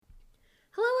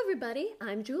everybody,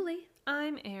 I'm Julie.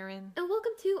 I'm Erin. And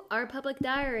welcome to Our Public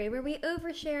Diary, where we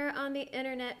overshare on the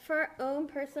internet for our own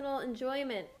personal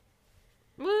enjoyment.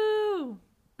 Woo!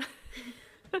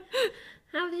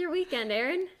 How was your weekend,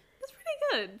 Erin? It's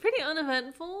pretty good. Pretty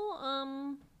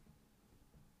uneventful.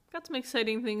 Got some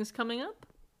exciting things coming up.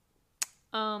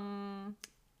 Oh,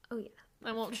 yeah.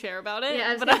 I won't share about it. Yeah,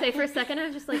 I was going to say, for a second, I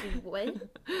was just like, what is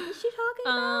she talking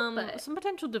about? But some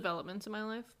potential developments in my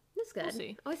life. that's good. We'll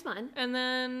see. Always fun. And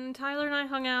then Tyler and I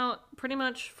hung out pretty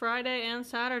much Friday and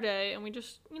Saturday, and we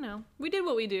just, we did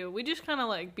what we do. We just kind of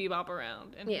like bebop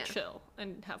around and chill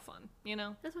and have fun,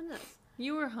 That's what it is.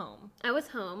 You were home. I was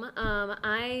home.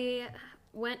 I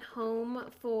went home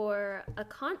for a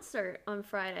concert on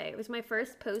Friday. It was my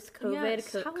first post-COVID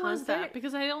concert. How was that?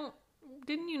 Because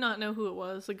didn't you not know who it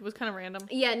was? Like, it was kind of random.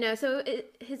 Yeah, no, so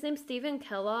his name's Stephen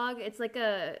Kellogg. It's like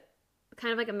a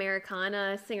kind of like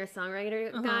Americana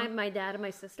singer-songwriter guy my dad and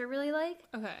my sister really like.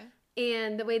 Okay.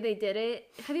 And the way they did it...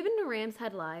 Have you been to Ram's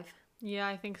Head Live? Yeah,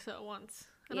 I think so, once.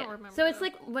 I don't remember. So it's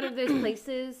like one of those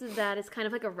places that is kind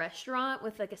of like a restaurant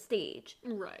with like a stage.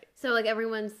 Right. So like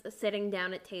everyone's sitting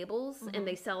down at tables and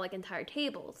they sell like entire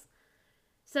tables.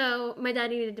 So my dad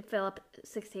needed to fill up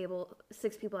six people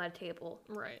at a table.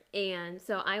 Right. And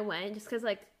so I went just because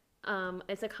like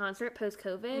it's a concert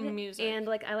post-COVID. Music. And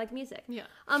like I like music. Yeah.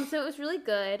 So it was really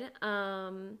good.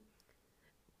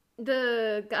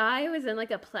 The guy was in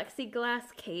like a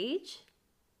plexiglass cage.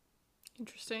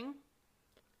 Interesting.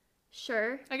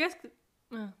 Sure. I guess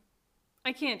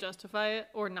I can't justify it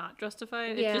or not justify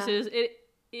it. Yeah. It just is.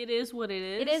 It is what it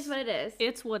is. It is what it is.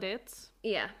 It's what it's.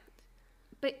 Yeah.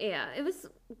 But yeah, it was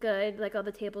good. Like all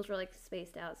the tables were like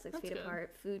spaced out 6 feet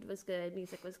apart. Food was good.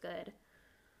 Music was good.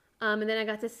 And then I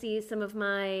got to see some of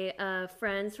my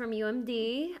friends from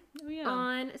UMD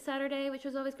on Saturday, which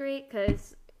was always great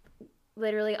because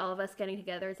literally all of us getting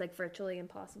together is like virtually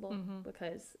impossible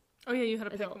because you had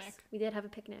a adults. picnic. We did have a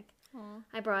picnic. Aww.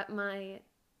 I brought my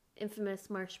infamous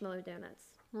marshmallow donuts.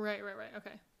 Right.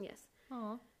 Okay. Yes.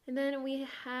 Aww. And then we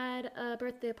had a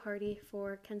birthday party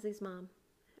for Kenzie's mom.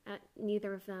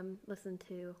 Neither of them listened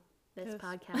to this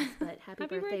podcast, but happy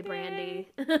birthday,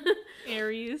 Brandy.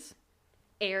 Aries.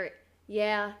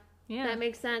 Yeah. That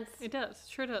makes sense. It does.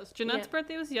 Sure does. Jeanette's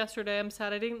birthday was yesterday. I'm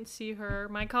sad I didn't see her.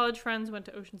 My college friends went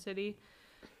to Ocean City.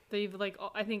 They've,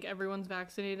 I think everyone's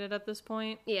vaccinated at this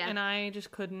point. Yeah. And I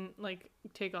just couldn't,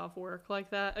 take off work like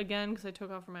that again because I took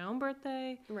off for my own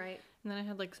birthday. Right. And then I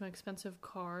had, some expensive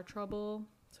car trouble.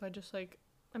 So I just,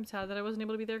 I'm sad that I wasn't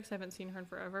able to be there because I haven't seen her in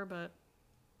forever, but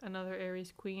another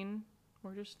Aries queen.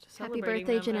 We're just celebrating Happy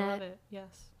birthday, them. Jeanette. I love it.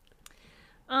 Yes.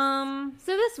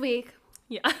 So this week...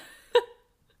 Yeah.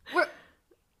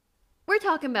 We're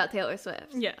talking about Taylor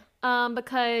Swift. Yeah.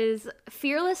 Because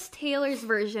Fearless Taylor's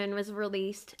version was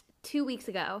released 2 weeks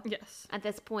ago. Yes. At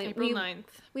this point. April 9th.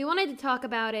 We wanted to talk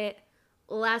about it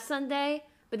last Sunday,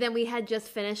 but then we had just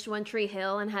finished One Tree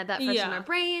Hill and had that fresh in our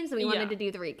brains, and we wanted to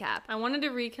do the recap. I wanted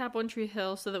to recap One Tree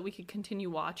Hill so that we could continue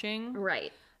watching.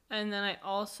 Right. And then I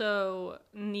also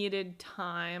needed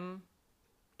time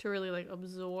to really,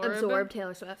 absorb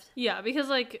Taylor Swift. Yeah, because,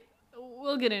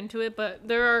 we'll get into it, but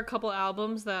there are a couple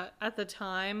albums that at the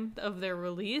time of their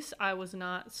release I was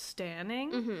not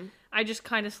standing. Mm-hmm. I just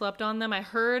kind of slept on them. I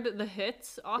heard the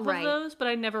hits off of those, but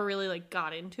I never really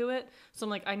got into it. So I'm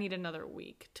like, I need another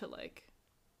week to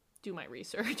do my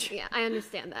research. Yeah, I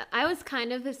understand that. I was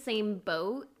kind of the same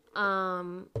boat.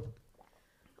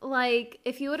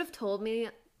 If you would have told me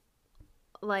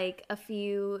a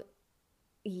few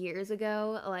years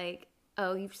ago,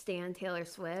 oh, you stan Taylor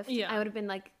Swift, I would have been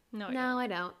like, no, I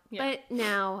don't. Yeah. But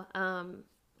now,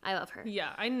 I love her.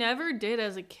 Yeah, I never did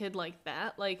as a kid like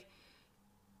that.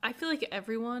 I feel like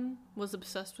everyone was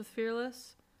obsessed with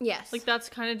Fearless. Yes. That's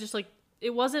kind of just, it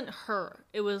wasn't her.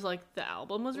 It was, the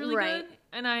album was really good.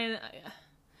 And I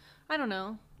don't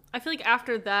know. I feel like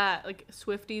after that,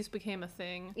 Swifties became a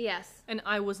thing. Yes. And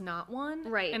I was not one.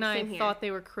 Right, and same I here. thought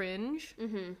they were cringe.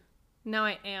 Mm-hmm. Now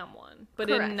I am one. But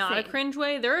Correct, in not same. a cringe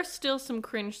way. There are still some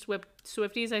cringe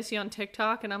Swifties I see on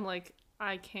TikTok, and I'm like,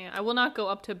 I can't. I will not go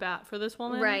up to bat for this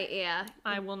woman. Right, yeah.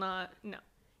 I will not. No.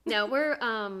 No, we're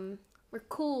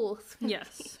cool.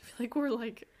 Yes. I feel like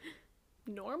we're,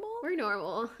 normal? We're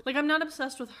normal. I'm not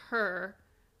obsessed with her.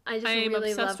 I just am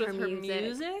really obsessed love with her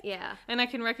music. Yeah. And I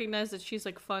can recognize that she's,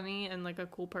 funny and, a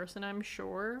cool person, I'm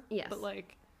sure. Yes. But,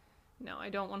 no, I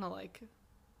don't want to,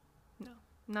 no.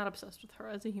 I'm not obsessed with her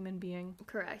as a human being.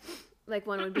 Correct.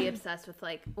 One would be obsessed with,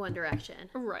 One Direction.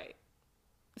 Right.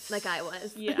 Like I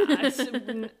was. Yeah.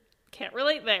 Can't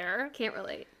relate there. Can't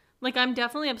relate. I'm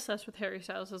definitely obsessed with Harry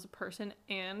Styles as a person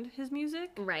and his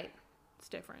music. Right. It's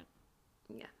different.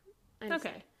 Yeah. I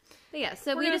understand. Okay. But yeah,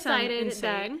 so we decided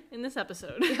that in this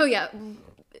episode. Oh yeah,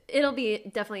 it'll be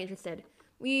definitely interested.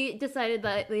 We decided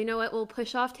that, you know what, we'll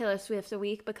push off Taylor Swift a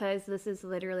week because this is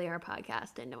literally our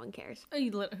podcast and no one cares.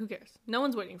 Who cares? No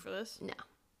one's waiting for this. No.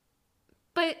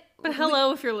 But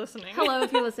hello if you're listening. Hello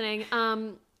if you're listening.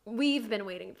 We've been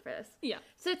waiting for this. Yeah.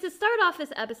 So to start off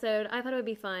this episode, I thought it would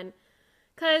be fun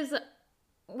because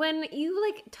when you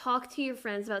like talk to your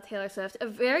friends about Taylor Swift, a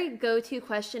very go-to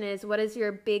question is, what is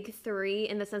your big three,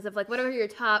 in the sense of like, what are your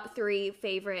top three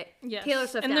favorite Taylor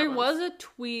Swift albums? And there was a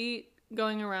tweet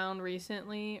going around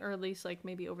recently, or at least like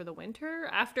maybe over the winter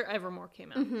after Evermore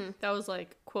came out, that was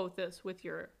like, quote this with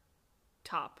your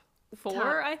top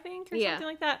four, I think, or something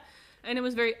like that. And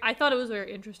I thought it was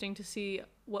very interesting to see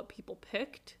what people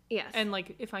picked. Yes. And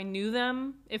like, if I knew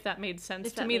them, if that made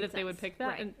sense to me that they would pick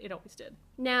that, and it always did.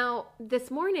 Now, this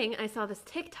morning I saw this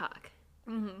TikTok,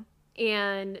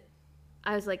 and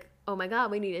I was like, oh my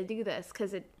God, we need to do this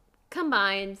because it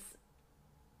combines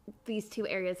these two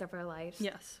areas of our lives.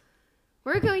 Yes.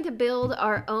 We're going to build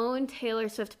our own Taylor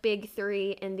Swift big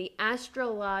three in the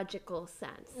astrological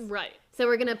sense. Right. So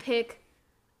we're going to pick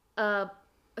a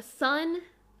sun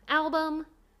album,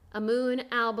 a moon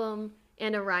album,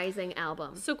 and a rising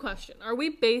album. So question, are we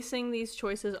basing these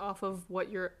choices off of what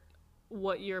your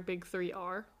big three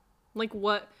are? Like,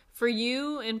 what, for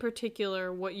you in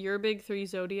particular, what your big three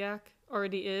zodiac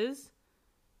already is?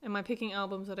 Am I picking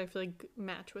albums that I feel like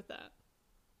match with that?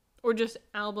 Or just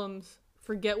albums,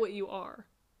 forget what you are?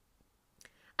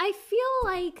 I feel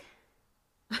like,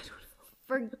 I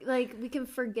don't know. Like, we can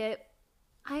forget,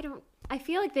 I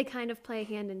feel like they kind of play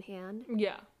hand in hand.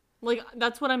 Yeah. Like,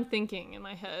 that's what I'm thinking in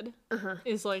my head.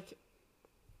 Is like,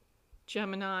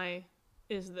 Gemini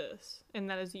is this, and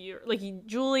that is your, like,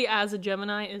 Julie as a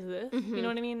Gemini is this. You know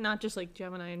what I mean? Not just like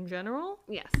Gemini in general.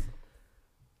 Yes.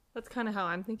 That's kind of how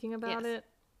I'm thinking about it.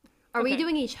 Are we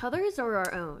doing each other's or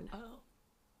our own? Oh.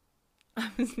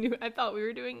 I thought we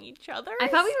were doing each other's. I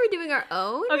thought we were doing our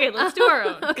own. Okay, let's do our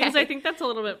own. Because I think that's a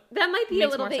little bit. That might be a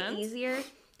little bit easier.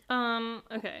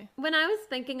 Okay. When I was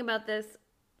thinking about this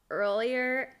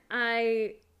earlier,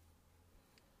 I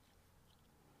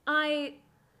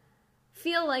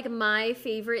feel like my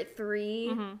favorite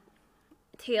three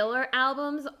Taylor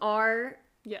albums are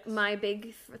my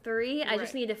big three. I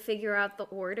just need to figure out the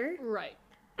order. Right.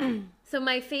 So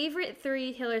my favorite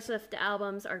three Taylor Swift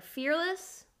albums are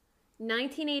Fearless,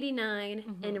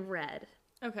 1989, and Red.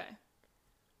 Okay.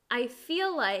 I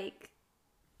feel like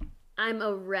I'm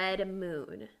a red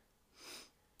moon.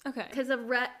 Okay. Because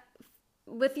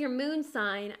with your moon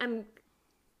sign, I'm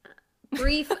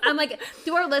brief. I'm like,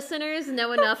 do our listeners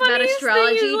know enough about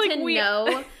astrology to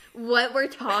know what we're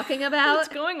talking about? What's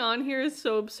going on here is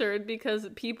so absurd because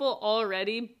people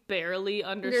already barely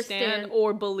understand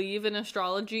or believe in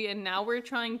astrology, and now we're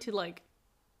trying to like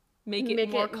make it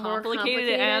more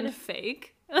complicated and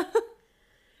fake. So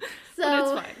but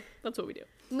it's fine. That's what we do.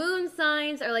 Moon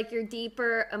signs are like your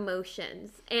deeper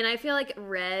emotions, and I feel like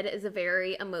Red is a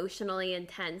very emotionally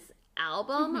intense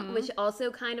album, which also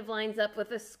kind of lines up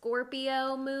with a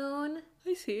Scorpio moon.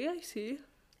 I see.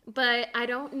 But I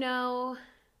don't know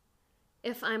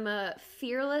if I'm a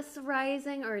Fearless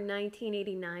rising or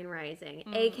 1989 rising,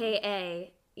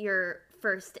 aka your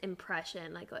first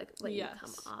impression, like what you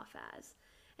come off as.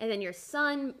 And then your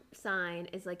sun sign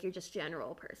is like your just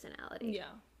general personality. Yeah.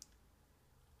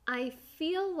 I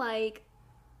feel like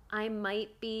I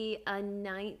might be a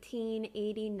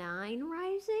 1989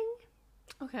 rising.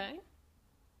 Okay.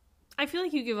 I feel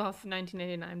like you give off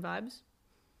 1989 vibes.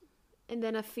 And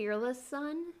then a Fearless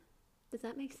sun. Does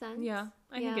that make sense? Yeah,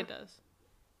 I think it does.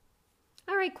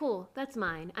 All right, cool. That's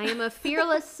mine. I am a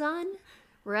Fearless sun,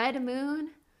 red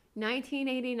moon,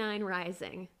 1989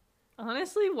 rising.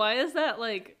 Honestly, why is that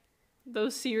like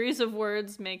those series of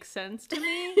words make sense to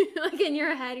me? Like in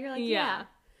your head, you're like, yeah.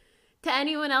 To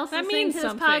anyone else listening to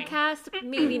this podcast,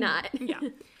 maybe not. Yeah.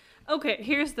 Okay,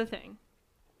 here's the thing.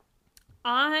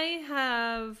 I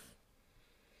have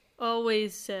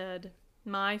always said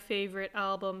my favorite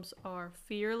albums are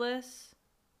Fearless,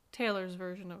 Taylor's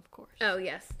version, of course. Oh,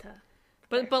 yes.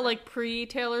 But like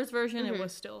pre-Taylor's version, it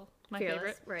was still my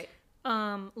Fearless, favorite.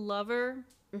 Right. Lover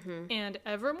and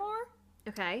Evermore.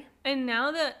 Okay. And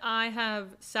now that I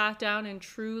have sat down and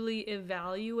truly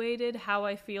evaluated how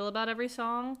I feel about every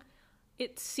song,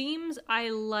 it seems I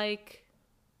like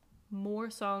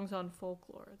more songs on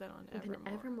Folklore than on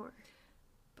Evermore.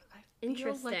 But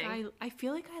I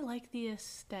feel like I like the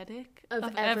aesthetic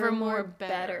of Evermore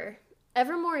better.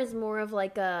 Evermore is more of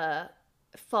like a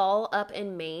fall up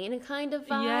in Maine kind of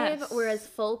vibe, whereas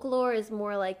Folklore is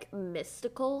more like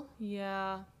mystical.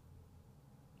 Yeah.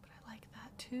 But I like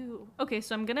that too. Okay,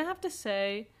 so I'm gonna have to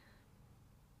say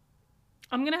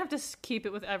I'm gonna have to keep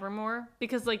it with Evermore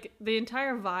because like the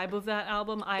entire vibe of that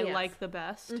album I like the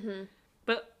best.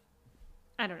 But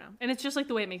I don't know, and it's just like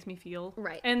the way it makes me feel.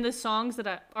 Right. And the songs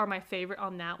that are my favorite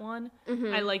on that one,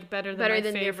 I like better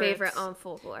than your favorite on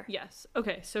Folklore. Yes.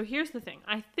 Okay. So here's the thing.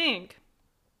 I think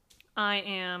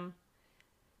I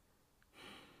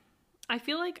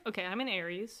feel like I'm an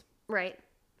Aries. Right.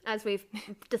 As we've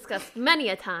discussed many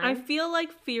a time. I feel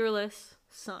like Fearless,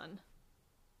 Sun.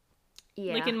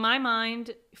 Yeah. Like in my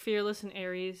mind, Fearless and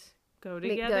Aries go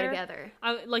together.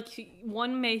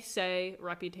 One may say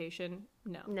Reputation.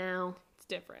 No. It's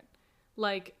different.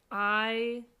 Like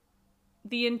the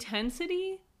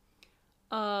intensity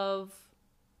of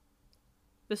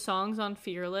the songs on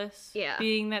Fearless,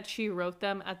 being that she wrote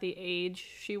them at the age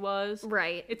she was.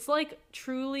 Right. It's like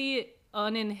truly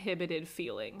uninhibited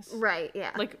feelings. Right,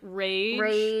 yeah. Like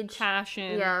rage,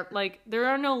 passion. Yeah. Like there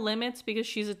are no limits because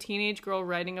she's a teenage girl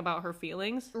writing about her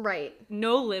feelings. Right.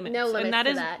 No limits. And that to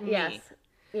is that. me. Yes.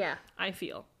 Yeah. I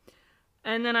feel.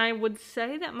 And then I would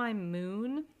say that my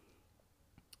moon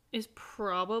is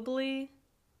probably...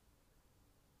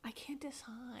 I can't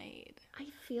decide. I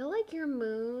feel like your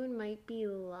moon might be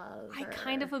Lover. I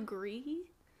kind of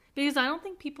agree. Because I don't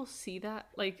think people see that,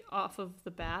 like, off of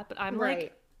the bat. But I'm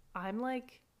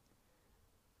like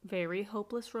very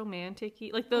hopeless romantic-y.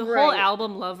 Like, the whole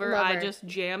album, Lover, I just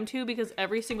jam to because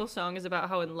every single song is about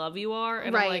how in love you are.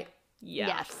 And I'm like,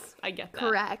 yes, I get that.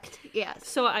 Correct, yes.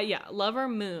 So, Lover,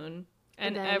 Moon...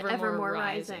 And Evermore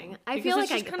Rising. I feel like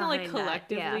it's just kind of like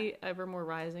collectively Evermore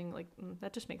Rising. Like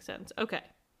that just makes sense. Okay,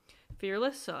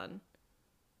 Fearless Sun,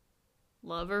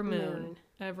 Lover Moon,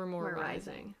 Evermore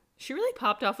Rising. She really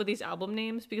popped off with these album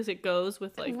names because it goes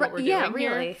with like what we're doing here. Yeah,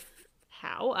 really.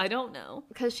 How? I don't know.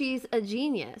 Because she's a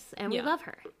genius and we love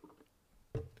her.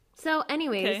 So,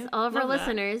 anyways, all of our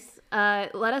listeners,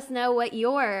 let us know what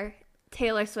your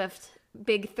Taylor Swift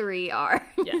big three are.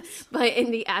 Yes. But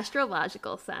in the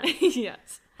astrological sense.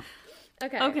 Yes.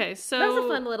 Okay, so... That was a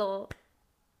fun little...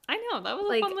 I know, that was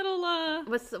a fun little...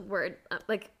 What's the word?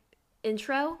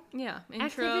 Intro? Yeah,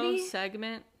 intro, activity?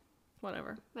 Segment,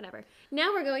 whatever.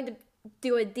 Now we're going to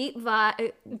do a deep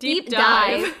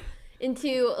dive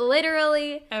into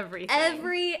literally everything.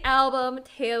 Every album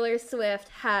Taylor Swift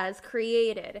has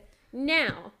created.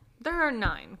 Now... There are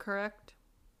 9, correct?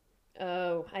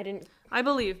 Oh, I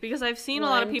believe, because I've seen a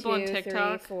lot of people on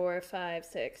TikTok. 3, 4, 5,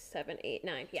 6, 7, 8,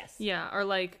 9. Yes. Yeah, are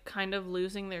like kind of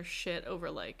losing their shit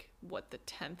over like what the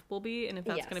 10th will be and if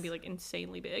that's going to be like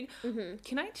insanely big. Mm-hmm.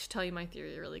 Can I just tell you my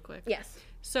theory really quick? Yes.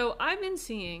 So I've been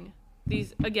seeing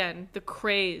these, again, the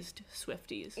crazed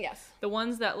Swifties. Yes. The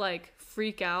ones that like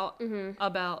freak out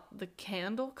about the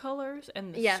candle colors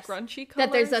and the scrunchy colors.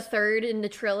 That there's a third in the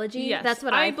trilogy. Yes. That's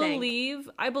what I think.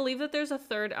 I believe that there's a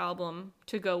third album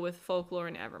to go with Folklore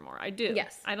and Evermore. I do.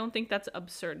 Yes. I don't think that's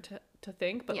absurd to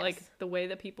think, but like the way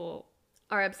that people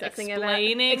are obsessing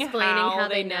explaining how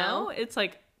they know, it's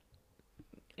like,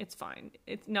 it's fine.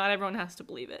 It's not everyone has to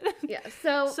believe it. Yeah.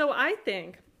 So I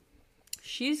think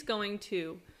she's going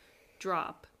to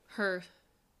drop her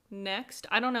next.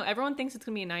 I don't know. Everyone thinks it's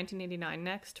going to be in 1989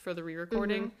 next for the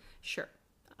re-recording. Mm-hmm. Sure.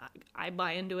 I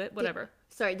buy into it. Whatever.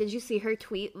 Did you see her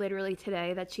tweet literally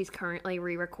today that she's currently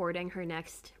re-recording her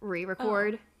next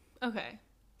re-record? Oh, okay.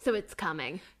 So it's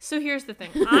coming. So here's the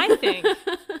thing.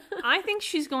 I think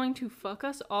she's going to fuck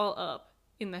us all up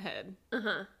in the head.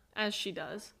 Uh-huh. As she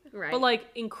does. Right. But like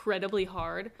incredibly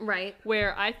hard. Right.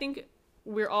 Where I think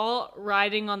we're all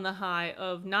riding on the high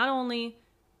of not only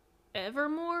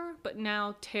Evermore, but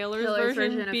now Taylor's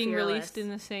version being released in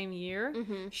the same year.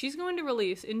 Mm-hmm. She's going to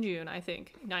release in June, I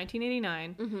think,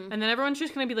 1989. Mm-hmm. And then everyone's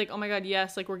just going to be like, oh my god,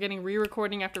 yes, like we're getting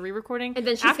re-recording after re-recording. And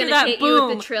then she's going to hit you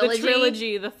with the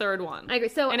trilogy. The third one. I agree.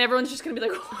 And everyone's just going to be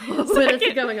like, what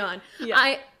is going on?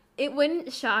 Yeah. It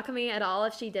wouldn't shock me at all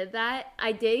if she did that.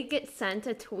 I did get sent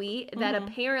a tweet that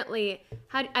apparently,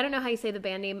 I don't know how you say the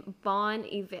band name, Bon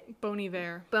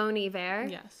Iver.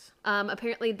 Yes.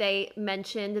 Apparently they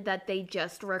mentioned that they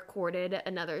just recorded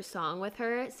another song with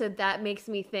her, so that makes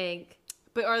me think.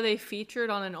 But are they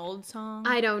featured on an old song?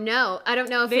 I don't know. I don't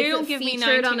know if they it's don't give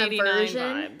featured me on a version.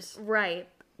 Vibes. Right.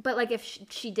 But like if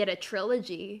she did a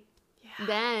trilogy,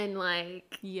 then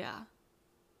like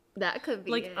that could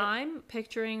be like it. I'm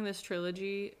picturing this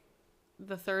trilogy,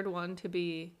 the third one, to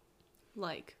be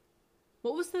like,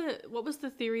 what was the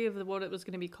theory of what it was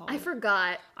going to be called? I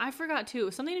forgot too. It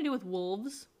was something to do with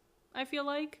wolves, I feel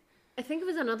like. I think it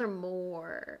was another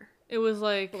more. It was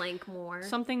like blank more.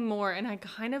 Something more, and I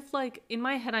kind of like in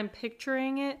my head I'm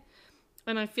picturing it,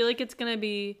 and I feel like it's going to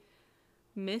be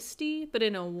misty, but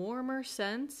in a warmer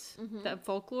sense that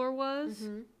Folklore was.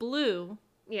 Mm-hmm. Blue.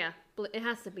 Yeah, it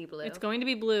has to be blue. It's going to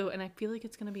be blue, and I feel like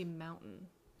it's going to be mountain.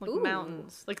 Like, Ooh.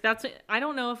 mountains. Like, that's... I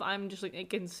don't know if I'm just,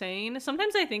 like insane.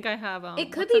 Sometimes I think I have,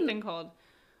 it could what's be that thing called?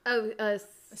 Oh,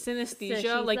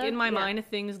 synesthesia. Like, in my mind,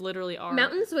 things literally are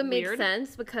mountains would make weird.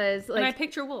 sense because, like... And I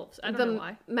picture wolves. I don't know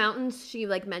why. Mountains she,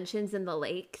 like, mentions in the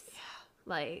lakes.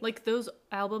 Yeah. Like, those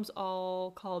albums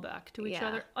all call back to each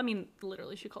other. I mean,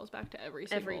 literally, she calls back to every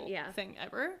single thing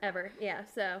ever. Ever, yeah,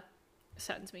 so...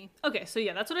 Saddens me. Okay, so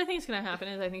yeah, that's what I think is going to happen,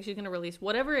 is I think she's going to release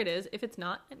whatever it is. If it's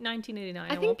not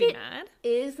 1989, I won't be mad.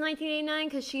 Is 1989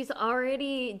 because she's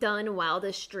already done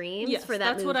Wildest Dreams for that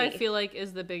that's movie. what I feel like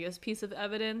is the biggest piece of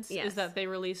evidence, is that they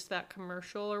released that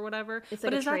commercial or whatever. It's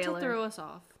but like is that to throw us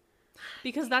off?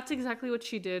 Because that's exactly what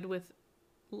she did with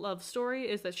Love Story,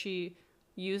 is that she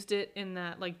used it in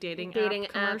that, like, dating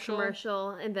app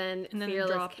commercial, and then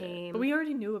Fearless came. It. But we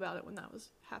already knew about it when that was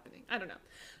happening. I don't know.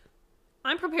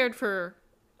 I'm prepared for,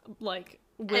 like,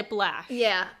 whiplash.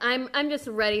 Yeah, I'm just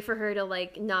ready for her to,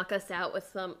 like, knock us out with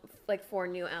some, like, 4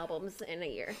 new albums in a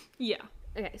year. Yeah.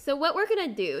 Okay, so what we're gonna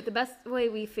do, the best way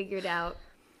we figured out...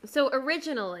 So,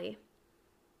 originally,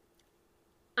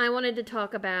 I wanted to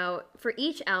talk about, for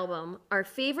each album, our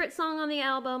favorite song on the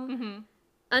album,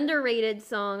 underrated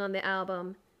song on the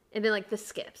album, and then, like, the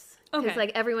skips. Because, like,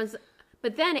 everyone's...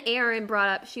 But then Erin brought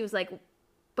up, she was like,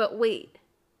 but wait.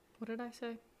 What did I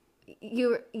say?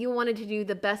 You wanted to do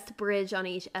the best bridge on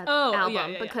each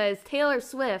album because Taylor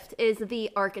Swift is the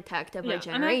architect of her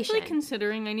generation. I'm actually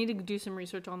considering, I need to do some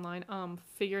research online,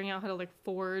 figuring out how to, like,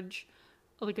 forge,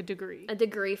 like, a degree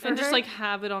for her. And just, like,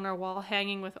 have it on our wall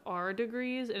hanging with our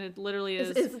degrees, and it literally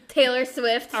is Taylor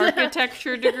Swift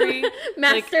architecture degree,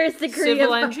 master's degree,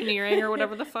 civil engineering or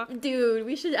whatever the fuck. Dude,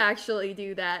 we should actually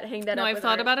do that. Hang that up. No, I've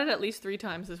thought about it at least 3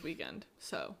 times this weekend,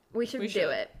 so we should do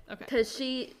it. Okay, because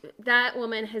that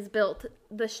woman has built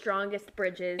the strongest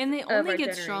bridges, and they only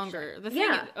get generation. Stronger. The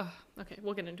thing, okay,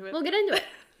 we'll get into it.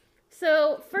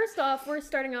 So first off, we're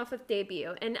starting off with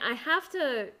debut, and I have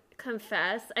to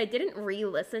confess, I didn't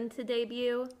re-listen to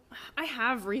debut. I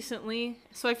have recently,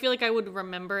 so I feel like I would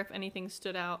remember if anything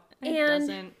stood out. And it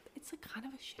doesn't. It's like kind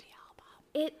of a shitty album.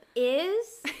 It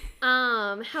is.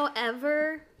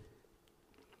 However,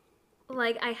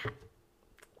 like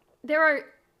there are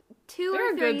 2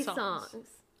 or 3 songs.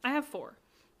 I have 4.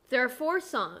 There are 4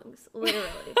 songs,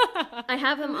 literally. I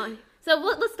have them on. So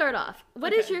let's start off.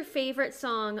 What is your favorite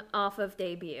song off of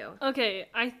debut? Okay,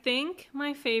 I think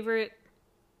my favorite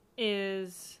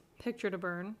is Picture to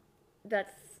Burn.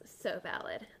 That's so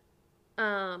valid.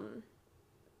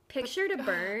 Picture to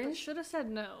Burn. I should have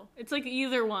said no. It's like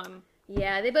either one.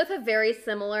 Yeah, they both have very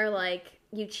similar, like,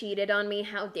 you cheated on me,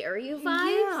 how dare you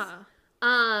vibes.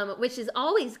 Yeah. Which is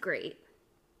always great.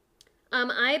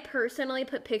 I personally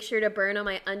put Picture to Burn on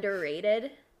my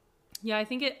underrated. Yeah, I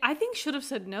think Should Have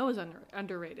Said No is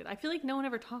underrated. I feel like no one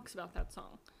ever talks about that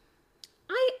song.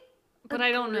 But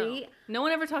I don't know. No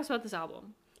one ever talks about this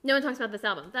album. No one talks about this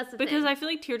album. That's the thing. Because I feel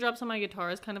like Teardrops on My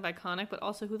Guitar is kind of iconic, but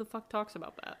also who the fuck talks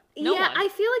about that? No one. I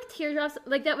feel like Teardrops,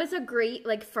 like, that was a great,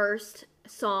 like, first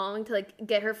song to, like,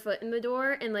 get her foot in the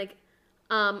door. And, like,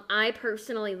 I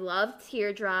personally loved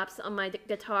Teardrops on My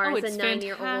Guitar as a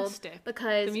 9-year-old.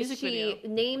 Because she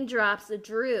name drops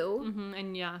Drew.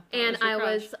 Mm-hmm, and I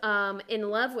was in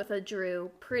love with a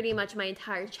Drew pretty much my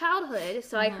entire childhood.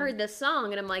 So I heard this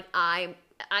song and I'm like,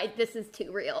 this is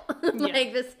too real.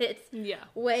 Like, this hits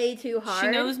way too hard.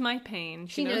 She knows my pain.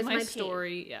 She knows my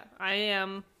story. Yeah, I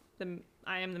am the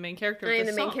main character of the song. I am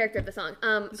the main character of the song.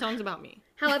 The song's about me.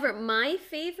 However, my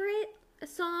favorite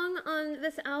song on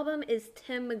this album is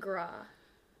Tim McGraw.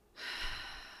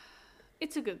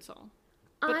 It's a good song.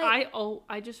 But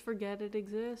I just forget it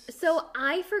exists. So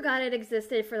I forgot it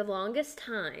existed for the longest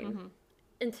time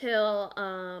until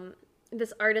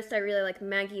this artist I really like,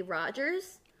 Maggie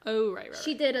Rogers. Oh, right.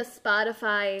 She did a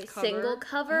Spotify single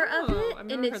cover of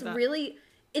it, and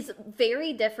it's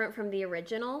very different from the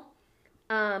original.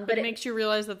 But it makes you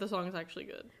realize that the song is actually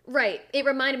good. Right. It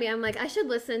reminded me, I'm like, I should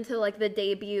listen to, like, the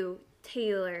debut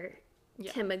Taylor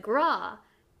Tim McGraw.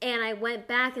 And I went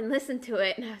back and listened to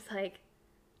it, and I was like,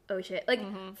 oh shit. Like,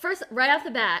 first, right off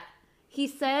the bat, he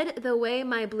said, the way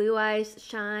my blue eyes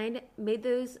shined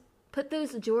put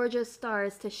those Georgia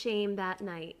stars to shame that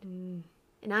night. And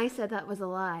I said that was a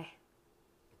lie.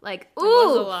 Like, ooh! It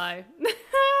was a lie.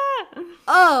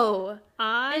 Oh!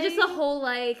 And just the whole,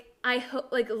 like, I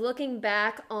hope, like, looking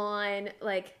back on,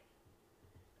 like,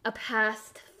 a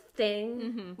past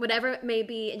thing, whatever it may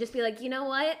be, and just be like, you know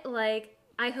what? Like,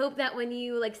 I hope that when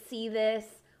you, like, see this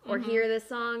or hear this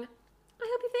song, I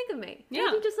hope you think of me. Yeah. I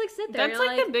hope you just, like, sit there. That's,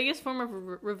 like, the biggest form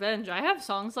of revenge. I have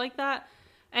songs like that,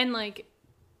 and, like,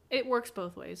 It works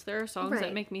both ways. There are songs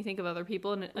that make me think of other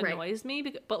people and it annoys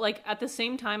me. But, like, at the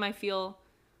same time, I feel,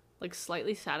 like,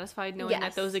 slightly satisfied knowing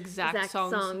that those exact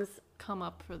songs come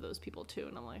up for those people, too.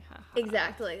 And I'm like, ha.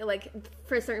 Exactly. Like,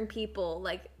 for certain people,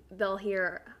 like, they'll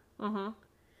hear...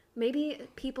 Maybe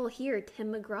people hear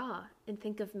Tim McGraw and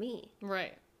think of me.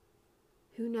 Right.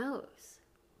 Who knows?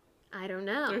 I don't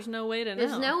know. There's no way to know.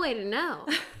 There's no way to know.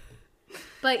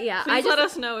 But, yeah. Please let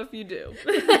us know if you do.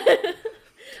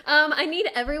 I need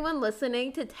everyone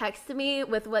listening to text me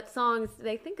with what songs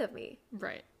they think of me.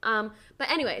 Right. But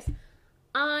anyways,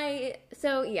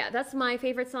 that's my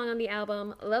favorite song on the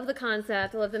album. I love the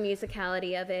concept. I love the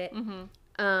musicality of it.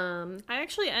 I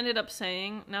actually ended up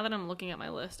saying, now that I'm looking at my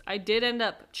list, I did end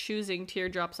up choosing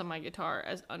Teardrops on My Guitar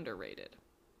as underrated.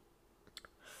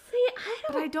 See,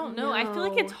 I don't know. I feel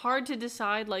like it's hard to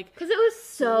decide, like... Because it was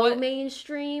so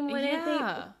mainstream when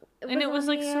it was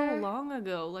like so long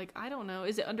ago. Like, I don't know.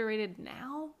 Is it underrated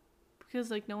now? Because,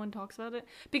 like, no one talks about it?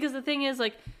 Because the thing is,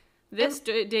 like, this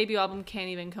debut album can't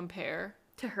even compare...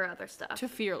 to her other stuff. To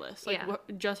Fearless. Like,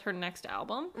 just her next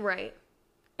album. Right.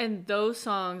 And those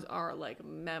songs are, like,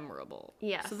 memorable.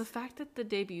 Yes. So the fact that the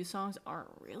debut songs aren't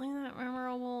really that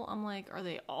memorable, I'm like, are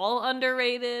they all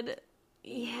underrated?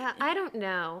 Yeah, I don't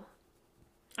know.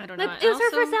 I don't know. It was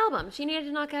her first album. She needed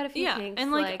to knock out a few things.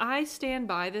 And, like, I stand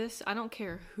by this. I don't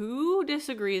care who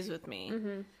disagrees with me,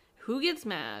 who gets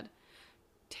mad.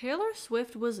 Taylor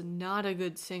Swift was not a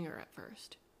good singer at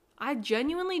first. I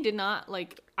genuinely did not,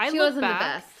 like... She wasn't the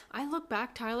best. I look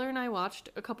back, Tyler and I watched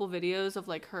a couple videos of,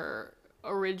 like, her...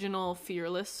 original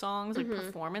Fearless songs, like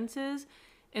performances,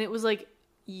 and it was like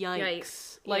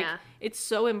yikes. Like it's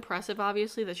so impressive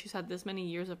obviously that she's had this many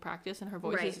years of practice and her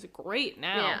voice is great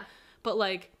now, but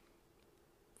like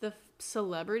the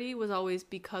celebrity was always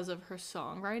because of her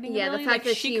songwriting ability. The fact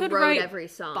that she could wrote every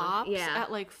song bops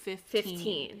at like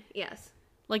 15. Yes,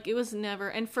 like it was never,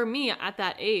 and for me at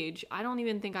that age I don't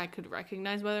even think I could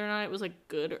recognize whether or not it was like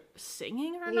good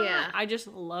singing or not. I just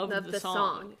loved the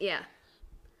song.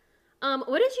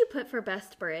 What did you put for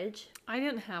best bridge? I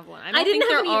didn't have one. I don't think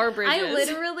there are bridges.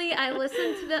 I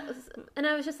listened to this, and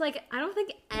I was just like, I don't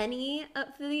think any of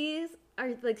these are,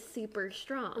 like, super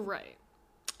strong. Right.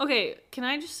 Okay, can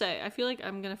I just say, I feel like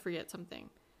I'm going to forget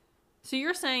something. So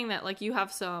you're saying that, like, you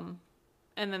have some,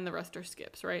 and then the rest are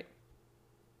skips, right?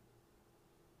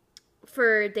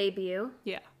 For debut?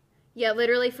 Yeah. Yeah,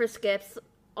 literally for skips,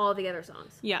 all the other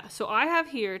songs. Yeah, so I have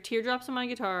here Teardrops on My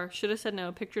Guitar, Shoulda Said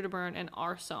No, Picture to Burn, and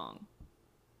Our Song.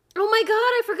 Oh my god,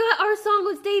 I forgot Our Song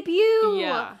was debut!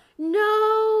 Yeah.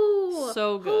 No!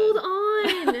 So good.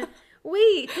 Hold on!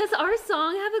 Wait, does Our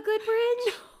Song have a good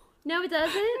bridge? No, it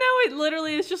doesn't? No, it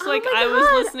literally is just like I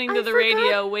was listening to the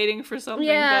radio waiting for something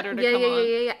better to come on.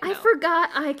 Yeah. No. I forgot.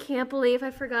 I can't believe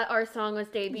I forgot Our Song was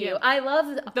debut. Yeah. I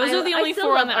love... Those are the only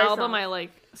four on the album I,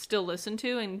 like, still listen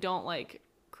to and don't, like...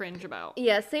 cringe about.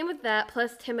 Yeah, same with that,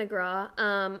 plus Tim McGraw.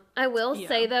 I will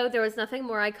say, though, there was nothing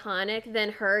more iconic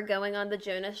than her going on the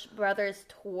Jonas Brothers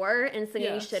tour and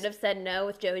singing Should Have Said No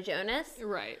with Joe Jonas.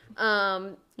 Right.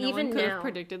 No one could have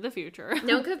predicted the future.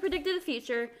 No one could have predicted the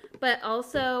future, but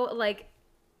also, like,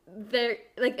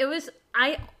 it was,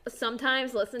 I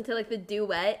sometimes listen to, like, the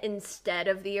duet instead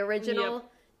of the original,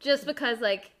 just because,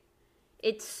 like,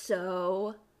 it's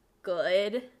so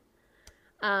good.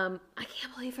 I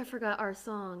can't believe I forgot Our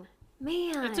Song.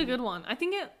 Man. It's a good one. I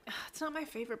think it's not my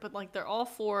favorite, but like they're all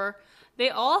four, they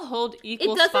all hold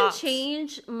equal spots. It doesn't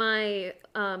change my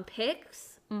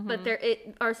picks, but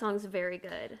Our Song's very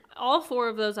good. All four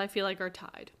of those I feel like are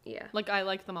tied. Yeah. Like I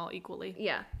like them all equally.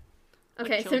 Yeah.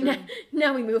 Okay, so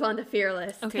now we move on to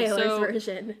Fearless, Taylor's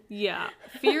version. Yeah.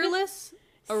 Fearless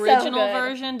original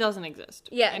version doesn't exist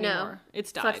anymore. No.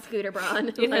 It's died. Fuck Scooter Braun.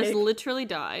 It has literally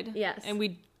died. Yes. And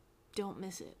we don't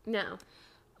miss it. No.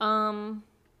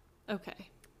 Okay.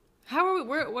 How are we?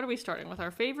 What are we starting with?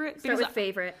 Our favorite? Start with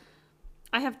favorite.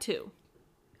 I have two.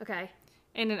 Okay.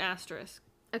 And an asterisk.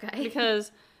 Okay.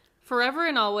 Because Forever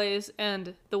and Always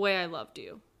and The Way I Loved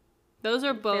You. Those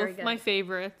are both my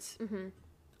favorites. Mm-hmm.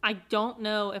 I don't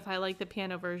know if I like the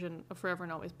piano version of Forever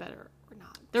and Always better or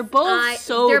not. They're both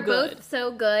They're both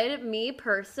so good. Me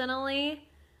personally,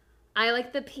 I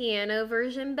like the piano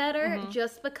version better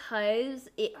just because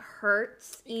it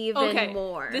hurts even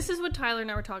more. This is what Tyler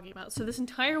and I were talking about. So this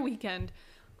entire weekend,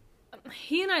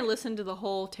 he and I listened to the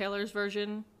whole Taylor's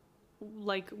version,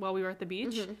 like, while we were at the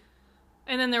beach. Mm-hmm.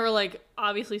 And then there were, like,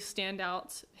 obviously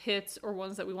standouts, hits, or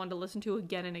ones that we wanted to listen to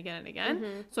again and again and again.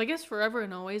 Mm-hmm. So I guess Forever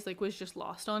and Always, like, was just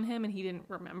lost on him and he didn't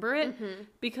remember it. Mm-hmm.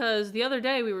 Because the other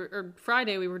day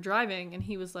Friday, we were driving and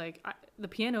he was like, the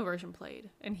piano version played.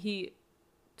 And he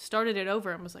started it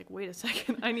over and was like, wait a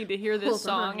second, I need to hear this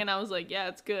song. on. And I was like, yeah,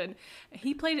 it's good.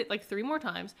 He played it like 3 more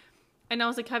times. And I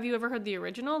was like, have you ever heard the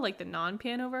original, like the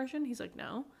non-piano version? He's like,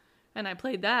 no. And I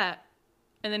played that.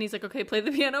 And then he's like, okay, play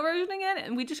the piano version again.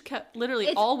 And we just kept literally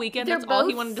all weekend. That's all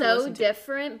he wanted to listen to. They're both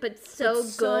so different, but so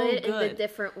good in the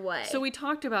different way. So we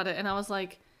talked about it, and I was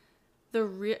like, the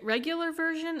regular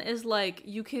version is like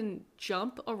you can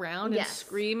jump around and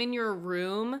scream in your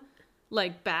room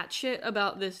like batshit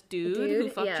about this dude who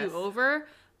fucked you over.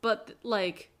 But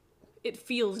like, it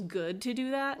feels good to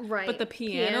do that. Right. But the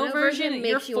piano version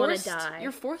makes you want to die.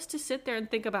 You're forced to sit there and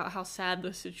think about how sad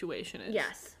the situation is.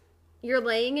 Yes. You're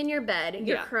laying in your bed,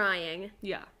 you're crying.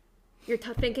 Yeah. You're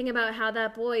thinking about how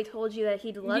that boy told you that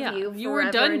he'd love you forever. You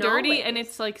were done dirty, always. and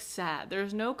it's like sad.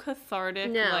 There's no cathartic.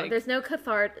 No, there's no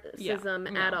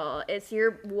catharticism at all. It's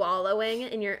you're wallowing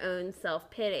in your own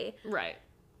self-pity. Right.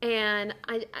 And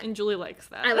and Julie likes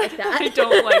that. I like that. I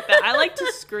don't like that. I like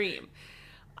to scream.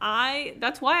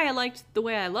 That's why I liked The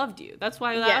Way I Loved You. That's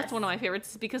why that's one of my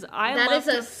favorites, because I love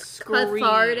to scream.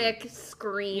 Cathartic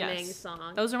screaming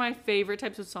song. Those are my favorite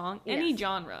types of song. Any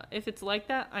genre. If it's like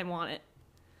that, I want it.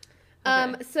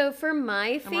 Okay. So for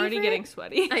my favorite, I'm already getting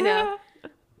sweaty. I know.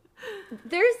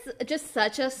 There's just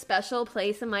such a special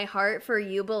place in my heart for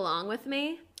You Belong With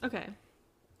Me. Okay.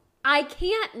 I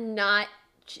can't not.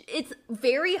 It's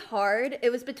very hard. It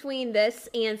was between this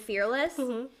and Fearless.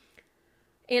 Mm-hmm.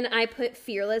 And I put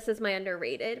Fearless as my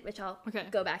underrated, which I'll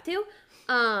go back to.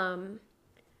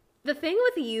 The thing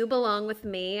with You Belong With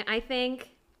Me, I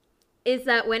think, is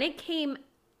that when it came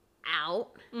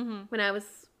out, when I was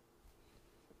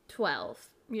 12,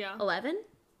 11,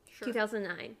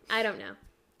 2009, I don't know.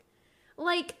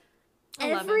 Like,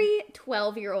 11. Every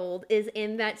 12-year-old is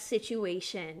in that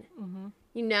situation,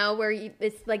 you know, where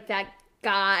it's like that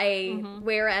guy,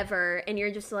 wherever, and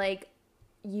you're just like,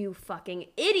 you fucking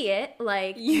idiot,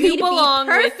 like, you belong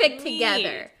be perfect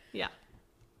together. Yeah.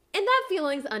 And that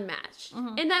feeling's unmatched.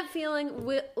 And that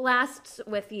feeling lasts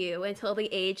with you until the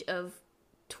age of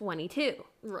 22.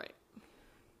 Right.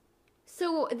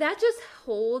 So that just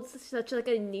holds such like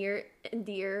a near and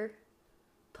dear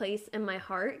place in my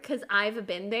heart, because I've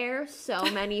been there so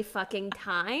many fucking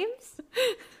times.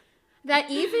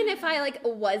 That even if I, like,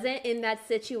 wasn't in that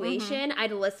situation,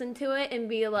 I'd listen to it and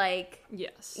be like...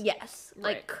 Yes.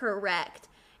 Like, correct.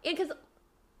 And because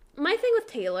my thing with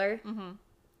Taylor,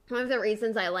 one of the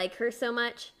reasons I like her so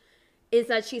much is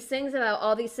that she sings about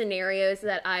all these scenarios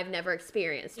that I've never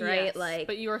experienced, right? Yes, like,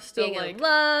 but you are still, being like... in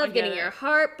love, getting your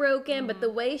heart broken, but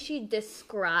the way she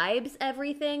describes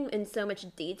everything in so much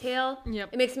detail,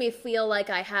 it makes me feel like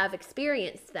I have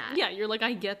experienced that. Yeah, you're like,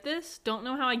 I get this. Don't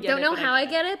know how I get it. Don't know how I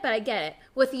get it, but I get it.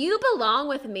 With You Belong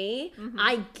With Me,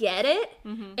 I get it,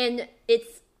 and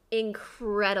it's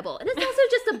incredible. And it's also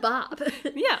just a bop.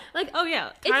 Yeah. Like, oh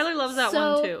yeah, Tyler loves that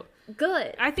one too.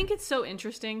 Good. I think it's so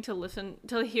interesting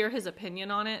to hear his opinion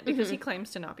on it, because he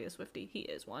claims to not be a Swiftie. He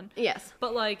is one. Yes.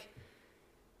 But like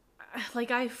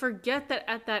I forget that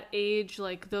at that age,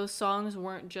 like, those songs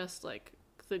weren't just like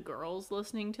the girls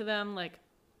listening to them. Like,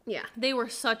 yeah, they were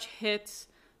such hits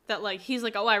that, like, he's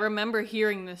like, oh, I remember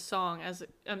hearing this song as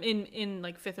in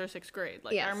like 5th or 6th grade.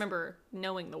 Like, I remember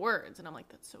knowing the words, and I'm like,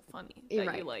 that's so funny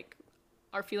that you like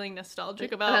are feeling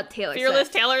nostalgic about Taylor Fearless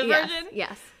Swift. Taylor's version.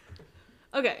 Yes.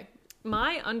 Okay.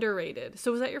 My underrated.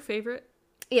 So was that your favorite?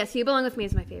 Yes, You Belong With Me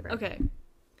is my favorite. Okay.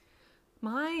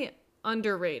 My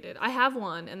underrated. I have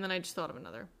one, and then I just thought of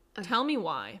another. Okay. Tell Me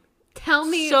Why. Tell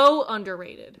me. So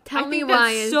underrated. Tell Me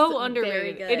Why is so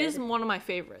underrated. It is one of my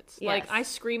favorites. Yes. Like, I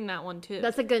scream that one too.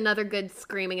 That's another good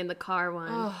screaming in the car one.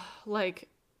 Oh, like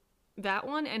that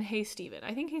one and Hey Stephen.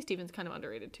 I think Hey Stephen's kind of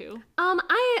underrated too.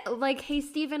 I like Hey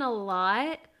Stephen a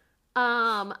lot.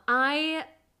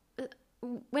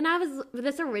 When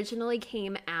this originally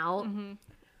came out,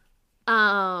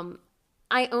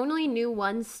 I only knew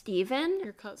one Steven.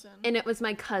 Your cousin. And it was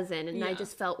my cousin, and I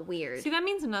just felt weird. See, that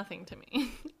means nothing to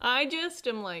me. I just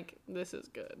am like, this is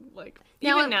good. Like,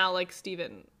 even now, like,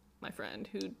 Steven, my friend,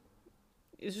 who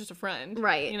is just a friend.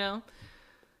 Right. You know?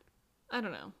 I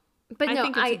don't know. But I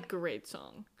think it's a great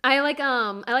song. I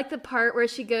like the part where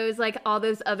she goes, like, all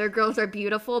those other girls are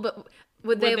beautiful, but...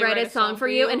 Would they write a song for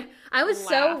you? And I was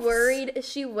so worried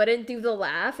she wouldn't do the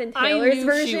laugh in Taylor's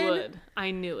version. She would. I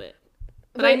knew it.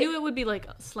 But I knew it would be, like,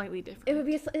 slightly different.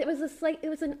 It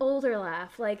was an older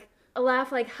laugh. Like, a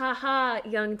laugh like, ha,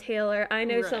 young Taylor, I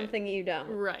know something you don't.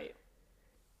 Right.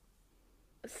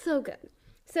 So good.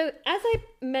 So, as I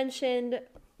mentioned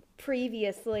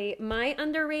previously, my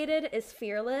underrated is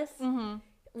Fearless. It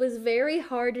was very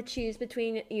hard to choose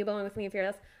between You Belong With Me and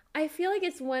Fearless. I feel like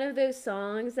it's one of those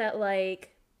songs that,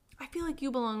 like... I feel like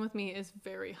You Belong With Me is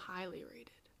very highly rated.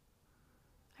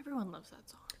 Everyone loves that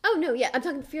song. Oh, no, yeah. I'm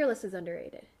talking Fearless is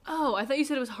underrated. Oh, I thought you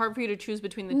said it was hard for you to choose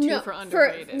between the two for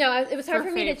underrated. It was hard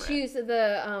for me to choose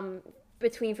the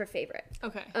between for favorite.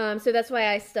 Okay. So that's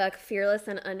why I stuck Fearless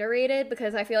and underrated,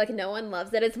 because I feel like no one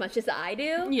loves it as much as I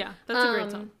do. Yeah, that's a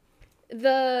great song.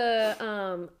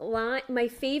 The line, my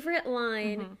favorite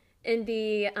line in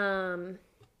the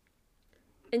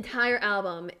entire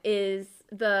album is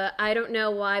the "I don't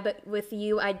know why, but with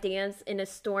you I dance in a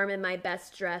storm in my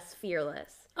best dress,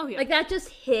 fearless." Oh yeah, like that just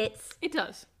hits. It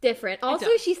does. Different.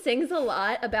 Also, she sings a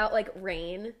lot about like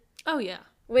rain. Oh yeah,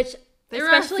 which there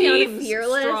especially are themes,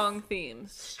 on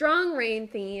Fearless, strong rain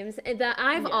themes, and that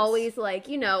I've always like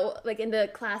like in the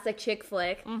classic chick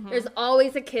flick, there's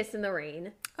always a kiss in the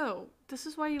rain. Oh, this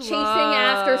is why you chasing love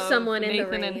after someone Nathan in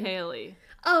the rain. and Haley.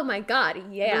 Oh my god,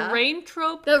 yeah. The rain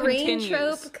trope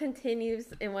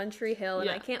continues in One Tree Hill, and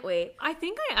I can't wait. I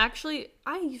think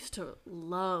I used to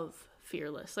love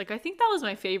Fearless. Like, I think that was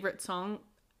my favorite song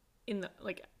in the,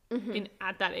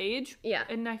 at that age. Yeah.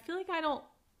 And I feel like I don't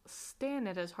stand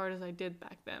it as hard as I did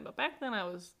back then. But back then I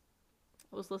was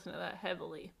listening to that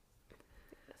heavily.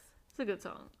 It's a good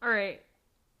song. All right.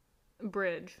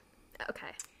 Bridge. Okay.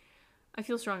 I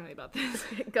feel strongly about this.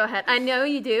 Go ahead. I know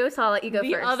you do, so I'll let you go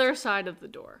first. The Other Side of the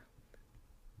Door.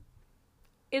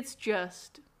 It's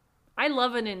just, I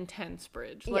love an intense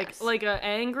bridge. Like a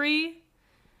angry,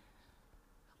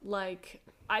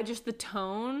 the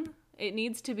tone, it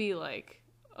needs to be like,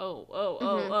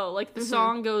 oh. Like the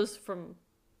song goes from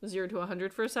 0 to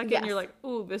 100 for a second. And you're like,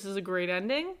 ooh, this is a great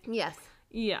ending. Yes.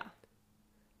 Yeah.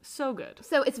 So good.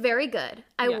 So it's very good.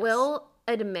 I will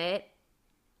admit,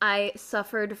 I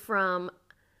suffered from,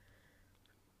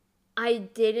 I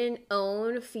didn't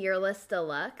own Fearless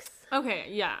Deluxe. Okay,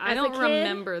 yeah. I don't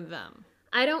remember them.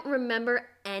 I don't remember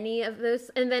any of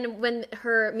those. And then when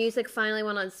her music finally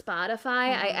went on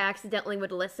Spotify, I accidentally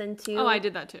would listen to I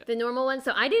did that too. The normal one.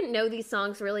 So I didn't know these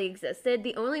songs really existed.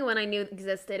 The only one I knew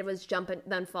existed was Jump and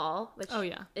Then Fall, which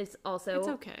is also... It's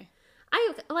okay.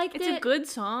 I liked it. It's a good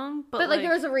song, but like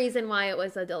there was a reason why it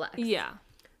was a deluxe. Yeah.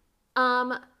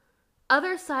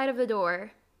 Other Side of the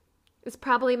Door is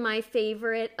probably my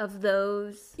favorite of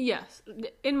those. Yes.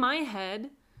 In my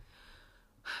head,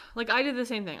 like I did the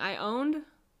same thing. I owned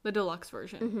the deluxe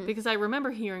version because I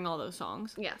remember hearing all those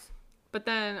songs. Yes. But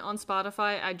then on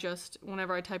Spotify,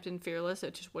 whenever I typed in Fearless,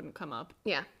 it just wouldn't come up.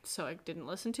 Yeah. So I didn't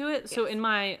listen to it. Yes. So in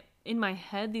my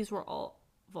head, these were all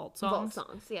vault songs. Vault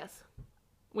songs, yes.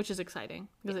 Which is exciting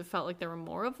because it felt like there were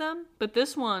more of them. But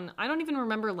this one, I don't even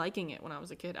remember liking it when I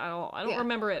was a kid at all. I don't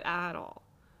remember it at all.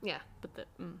 Yeah. But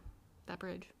that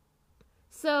bridge.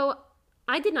 So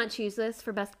I did not choose this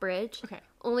for Best Bridge. Okay.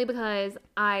 Only because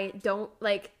I don't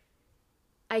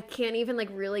I can't even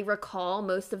really recall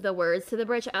most of the words to the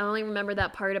bridge. I only remember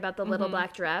that part about the little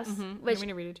black dress. Which, you want me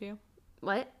to read it to you?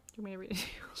 What? You want me to read it to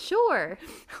you? Sure.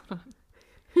 Hold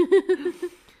on.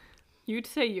 You'd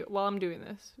say you while I'm doing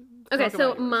this. Okay,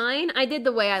 so mine, I did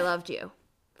The Way I Loved You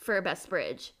for Best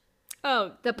Bridge.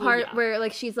 Oh. The part where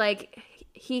she's like,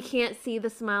 he can't see the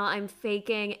smile I'm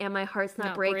faking and my heart's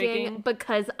not breaking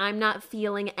because I'm not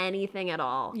feeling anything at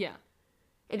all. Yeah.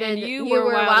 And then you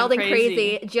were wild and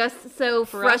crazy. Just so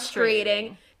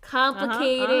frustrating,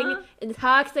 complicating,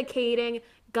 intoxicating,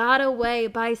 got away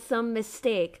by some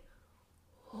mistake.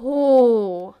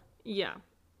 Oh. Yeah.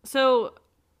 So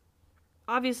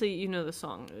obviously, you know the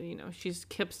song. You know, she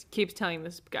keeps telling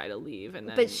this guy to leave, and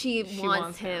then but she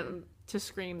wants him to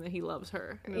scream that he loves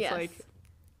her. And it's like,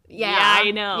 yeah,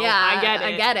 I know, yeah,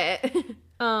 I get it.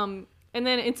 And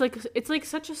then it's like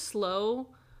such a slow,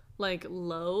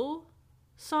 low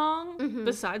song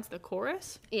besides the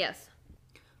chorus. Yes.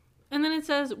 And then it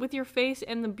says, with your face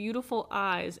and the beautiful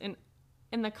eyes and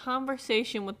the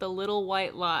conversation with the little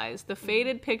white lies, the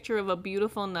faded picture of a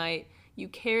beautiful night. You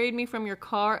carried me from your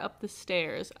car up the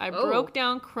stairs. I broke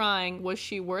down crying. Was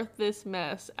she worth this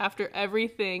mess? After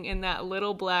everything in that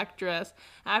little black dress.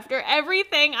 After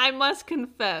everything, I must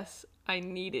confess, I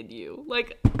needed you.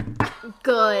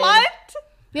 Good. What?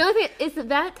 The only thing, is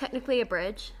that technically a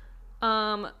bridge?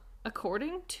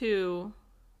 According to...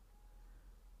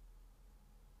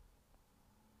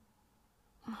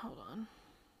 Hold on.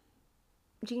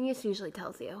 Genius usually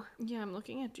tells you. Yeah, I'm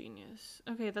looking at Genius.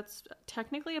 Okay, that's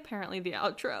technically apparently the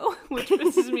outro, which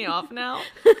pisses me off now.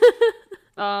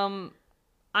 I'm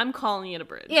calling it a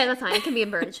bridge. Yeah, that's fine. It can be a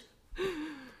bridge.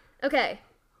 Okay.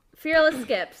 Fearless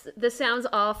skips. This sounds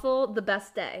awful. The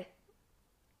best day.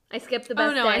 I skip the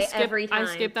best day every time.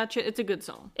 I skip that shit. It's a good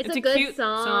song. It's a good cute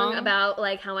song about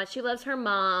how much she loves her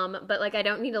mom, but I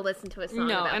don't need to listen to a song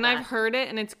about that. I've heard it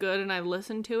and it's good and I've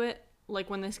listened to it.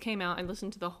 When this came out, I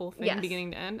listened to the whole thing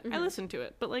beginning to end. I listened to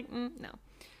it, but no.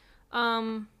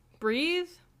 Breathe.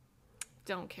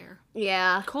 Don't care.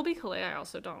 Yeah. Colby Calais, I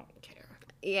also don't care.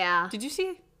 Yeah. Did you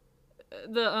see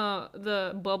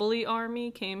the bubbly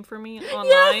army came for me online?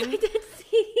 Yes, I did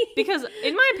see. Because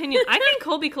in my opinion, I think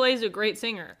Colby Calais is a great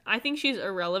singer. I think she's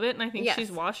irrelevant, and I think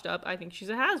she's washed up. I think she's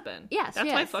a has-been. Yes,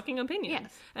 that's my fucking opinion.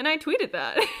 Yes. And I tweeted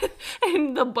that,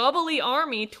 and the bubbly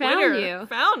army Twitter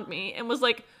found me and was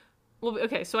like, "Well,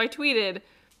 okay." So I tweeted,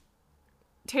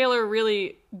 Taylor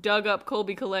really dug up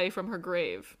Colby Calais from her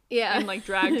grave, and like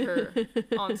dragged her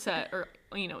on set or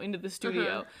into the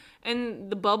studio, and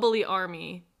the bubbly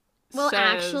army. Well,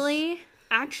 says,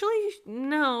 actually,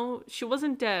 no, she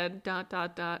wasn't dead. ...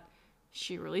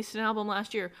 She released an album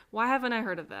last year. Why haven't I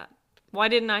heard of that? Why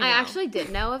didn't I know? I actually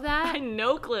did know of that. I had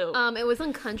no clue. It was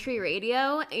on country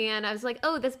radio, and I was like,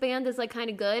 oh, this band is like kind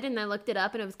of good, and I looked it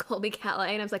up, and it was Colby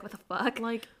Calais, and I was like, what the fuck?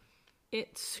 Like,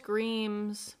 it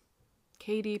screams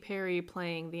Katy Perry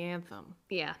playing the anthem.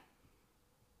 Yeah.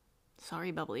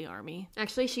 Sorry, bubbly army.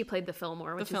 Actually, she played the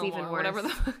Fillmore, which is even worse. Whatever the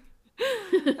fuck.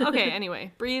 Okay,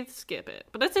 anyway, Breathe, skip it.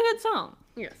 But that's a good song.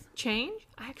 Yes. Change?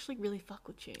 I actually really fuck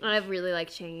with Change. I really like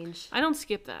Change. I don't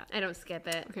skip that. I don't skip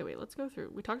it. Okay, wait, let's go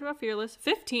through. We talked about Fearless.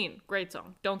 15, great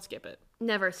song. Don't skip it.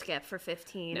 Never skip for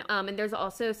 15. No. And there's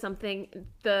also something,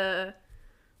 I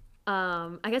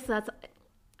guess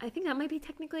I think that might be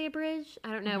technically a bridge.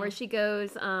 I don't know, where she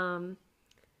goes,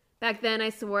 back then I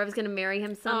swore I was going to marry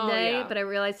him someday, but I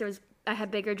realized I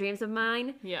had bigger dreams of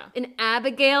mine. Yeah. And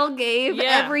Abigail gave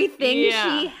everything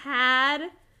she had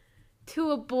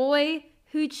to a boy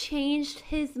who changed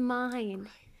his mind. Right.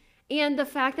 And the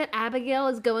fact that Abigail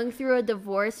is going through a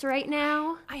divorce right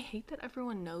now. I hate that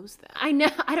everyone knows that. I know.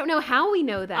 I don't know how we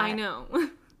know that. I know.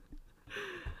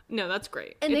 No, that's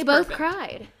great. And they both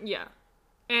cried. Yeah.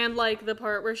 And like the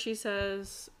part where she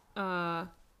says,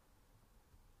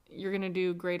 you're going to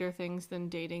do greater things than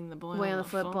dating the boy on the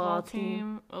football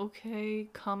team. Okay,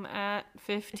 come at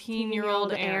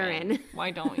 15-year-old Erin.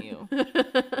 Why don't you?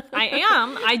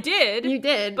 I did. You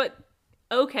did. But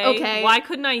okay. Why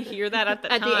couldn't I hear that at the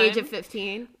time? At the age of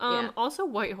 15. Also,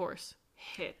 White Horse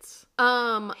hits.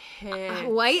 Hits.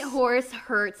 White Horse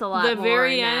hurts a lot more now. The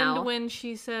very end when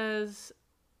she says,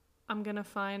 I'm going to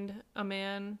find a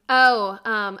man. Oh,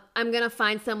 I'm going to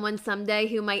find someone someday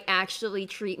who might actually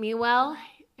treat me well. Right.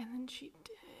 And then she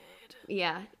did.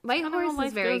 Yeah. White Horse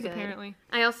is very good. Apparently.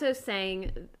 I also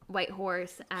sang White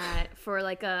Horse for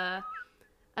like a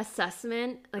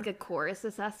assessment, like a chorus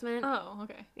assessment. Oh,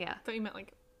 okay. Yeah. I thought you meant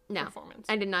like performance.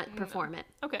 I did not perform it.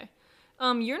 Okay.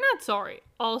 You're Not Sorry.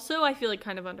 Also, I feel like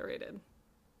kind of underrated.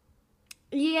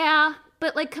 Yeah,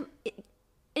 but like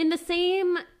in the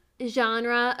same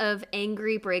genre of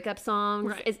angry breakup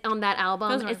songs is on that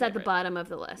album, it's at the bottom of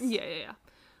the list. Yeah.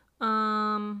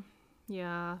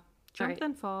 Yeah. Jump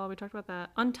Then Fall. We talked about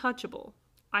that. Untouchable.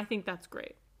 I think that's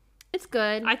great. It's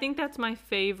good. I think that's my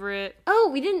favorite. Oh,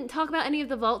 we didn't talk about any of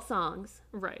the Vault songs.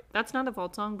 Right. That's not a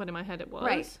Vault song, but in my head it was.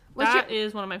 Right. That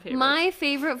is one of my favorites. My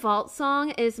favorite Vault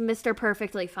song is Mr.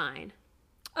 Perfectly Fine.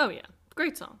 Oh, yeah.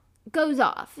 Great song. Goes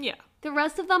off. Yeah. The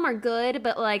rest of them are good,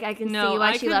 but like I can see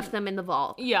why she left them in the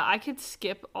vault. Yeah, I could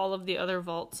skip all of the other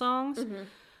Vault songs.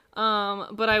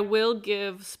 Mm-hmm. But I will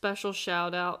give special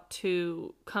shout out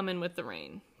to Come In With the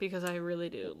Rain because I really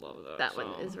do love that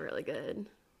song. One is really good.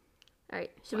 All right,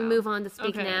 should we move on to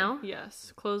Speak Now?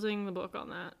 Yes, closing the book on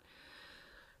that.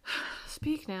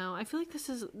 Speak Now. I feel like this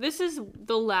is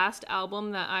the last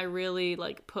album that I really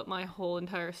like put my whole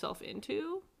entire self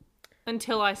into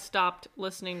until I stopped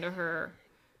listening to her.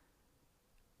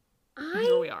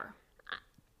 Here we are.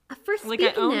 For Speak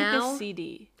I owned Now, the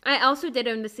CD. I also did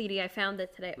own the CD. I found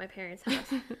it today at my parents'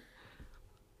 house.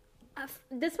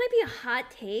 This might be a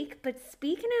hot take, but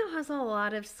Speak Now has a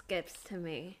lot of skips to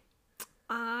me.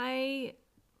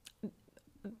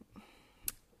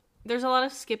 There's a lot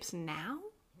of skips now,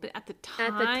 but at the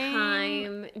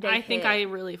time I think I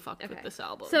really fucked with this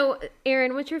album. So,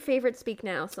 Erin, what's your favorite Speak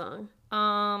Now song?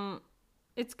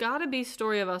 It's gotta be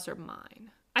Story of Us or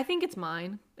Mine. I think it's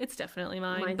Mine. It's definitely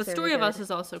Mine. But Story of Us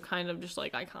is also kind of just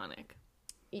like iconic.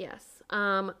 Yes.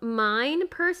 Mine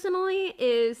personally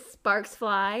is Sparks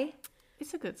Fly.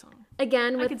 It's a good song.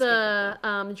 Again, with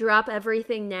the Drop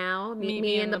Everything Now, Meet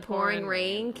Me in the Pouring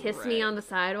Rain, Kiss Me on the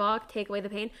Sidewalk, Take Away the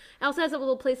Pain. It also has a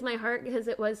little place in my heart because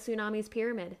it was Tsunami's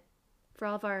Pyramid for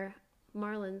all of our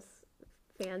Marlins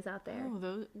fans out there.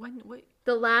 Oh,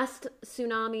 the last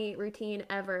Tsunami routine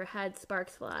ever had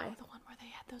Sparks Fly. Oh, the one where they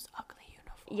had those ugly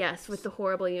uniforms. Yes, with the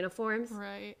horrible uniforms.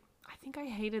 Right. I think I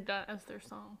hated that as their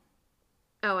song.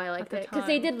 Oh, I liked it because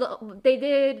they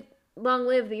did Long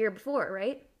Live the year before,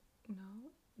 right? No,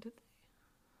 did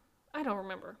they? I don't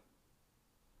remember.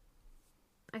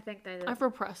 I think they did. I've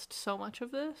repressed so much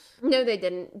of this. No, they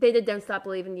didn't. They did Don't Stop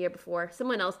Believing the year before.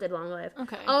 Someone else did Long Live.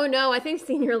 Okay. Oh, no, I think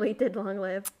Senior Elite did Long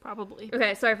Live. Probably.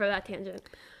 Okay, sorry for that tangent.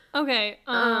 Okay,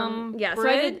 yeah, Bridge. so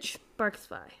I did Sparks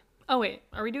Fly. Oh, wait,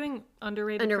 are we doing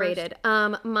underrated Underrated.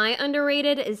 first? My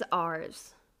underrated is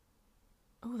Ours.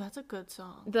 Oh, that's a good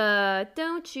song. The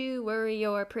Don't You Worry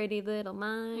Your Pretty Little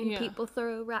Mind, Yeah. People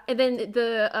Throw Rock. And then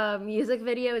the music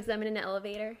video is them in an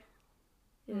elevator.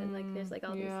 And then, like, there's, like,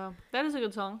 all these. Yeah, that is a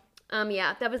good song.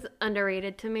 Yeah, that was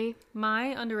underrated to me. My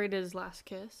underrated is Last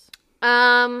Kiss.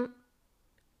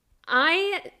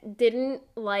 I didn't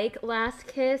like Last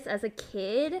Kiss as a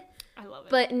kid, I love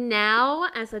it. but now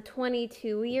as a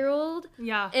 22-year-old,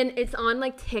 Yeah. and it's on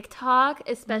like TikTok,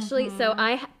 especially. So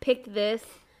I picked this.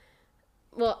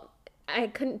 Well, I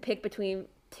couldn't pick between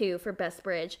two for best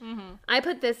bridge. I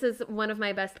put this as one of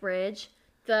my best bridge.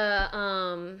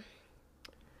 The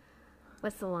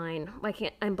what's the line?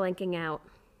 I'm blanking out.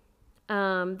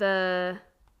 The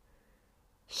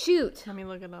shoot. Let me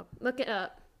look it up. Look it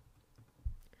up.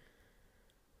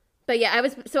 But yeah, I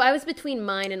was between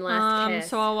mine and Last Kiss.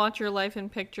 So I'll watch your life in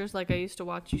pictures like I used to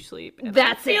watch you sleep. And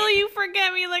That's I feel it. you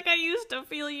forget me like I used to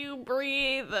feel you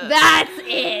breathe. That's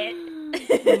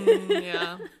it.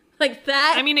 Yeah. Like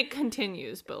that. I mean, it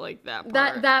continues, but like that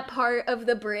part. that part of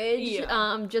the bridge,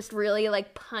 Yeah. just really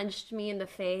like punched me in the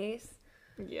face.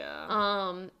 Yeah.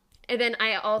 And then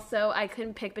I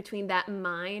couldn't pick between that and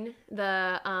mine.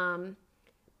 The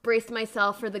Brace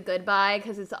Myself for the Goodbye,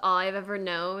 because it's all I've ever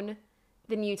known.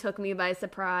 Then you took me by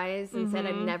surprise and said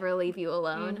I'd never leave you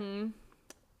alone.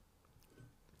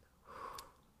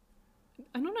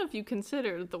 I don't know if you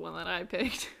considered the one that I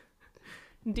picked.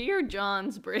 Dear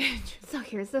John's Bridge. So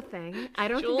here's the thing. I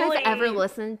don't think I've ever Julie.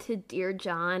 listened to Dear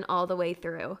John all the way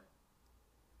through.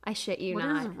 I shit you What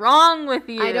not. is wrong with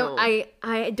you? I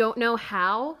don't know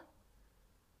how.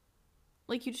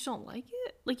 Like, you just don't like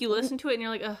it? Like, you listen to it and you're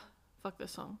like, ugh, fuck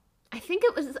this song. I think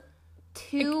it was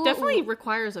too... It definitely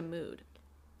requires a mood.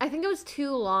 I think it was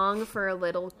too long for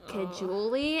little kid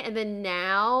Julie, and then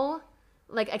now,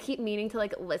 like, I keep meaning to,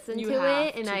 like, listen You to have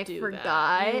it, and to I do forgot.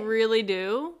 that. You really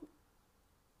do?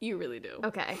 You really do.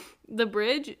 Okay. The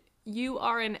bridge, you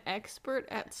are an expert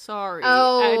at sorry.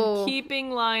 Oh. At keeping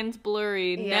lines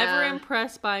blurry. Yeah. Never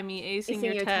impressed by me acing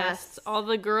your tests. All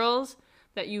the girls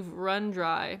that you've run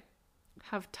dry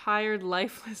have tired,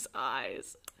 lifeless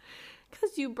eyes.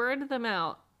 'Cause you burned them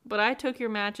out. But I took your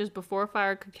matches before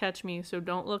fire could catch me, so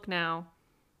don't look now.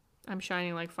 I'm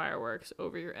shining like fireworks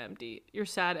over your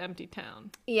sad, empty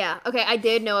town. Yeah. Okay, I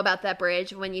did know about that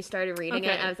bridge when you started reading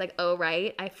it. Okay. I was like, oh,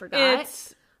 right. I forgot. It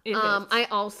hits. I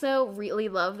also really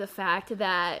love the fact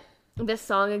that this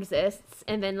song exists,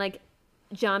 and then, like,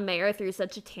 John Mayer threw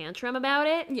such a tantrum about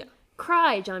it. Yeah.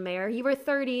 Cry, John Mayer. You were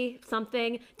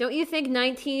 30-something. Don't you think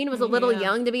 19 was a little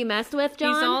young to be messed with,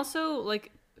 John? He's also,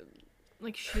 like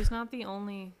she's not the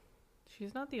only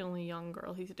young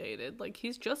girl he's dated. Like,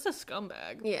 he's just a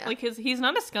scumbag. Yeah. Like, he's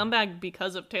not a scumbag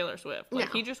because of Taylor Swift. Like,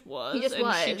 No. he just was. He just and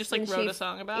was. she just, like, And wrote a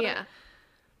song about it.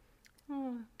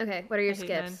 Yeah. Okay, what are your I hate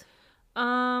skips?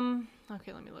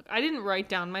 Okay, let me look. I didn't write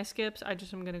down my skips. I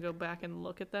just am gonna go back and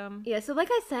look at them. Yeah, so like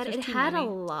I said, There's it too had many. a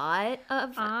lot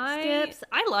of skips.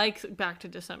 I like Back to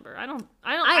December. I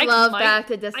love might- Back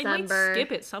to I might December.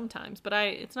 skip it sometimes, but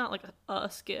it's not like a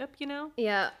skip, you know?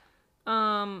 Yeah.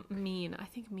 Mean. I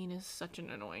think Mean is such an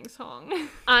annoying song.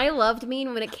 I loved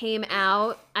Mean when it came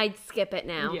out. I'd skip it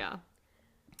now. Yeah.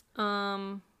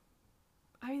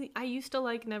 I used to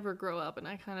like Never Grow Up, and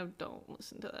I kind of don't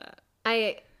listen to that.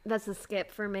 That's a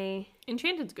skip for me.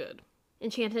 Enchanted's good.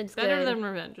 Enchanted's Better good. Than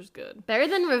Revenge is good. Better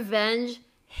Than Revenge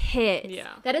hits.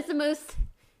 Yeah. That is the most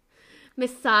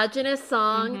misogynist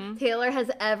song Taylor has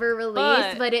ever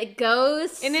released, but it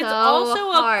goes And so it's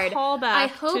also hard. a callback I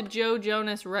hope to Joe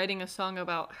Jonas writing a song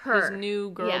about her his new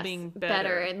girl yes, being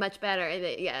better. and much better. And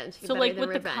and she's So, better like, than with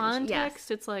Revenge. the context,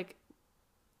 Yes. it's like,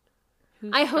 who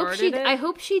I started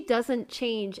hope she doesn't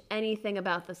change anything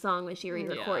about the song when she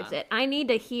re-records Yeah. it. I need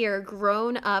to hear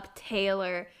grown-up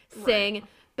Taylor sing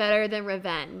 "Better Than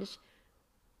Revenge."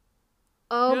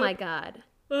 Oh my god!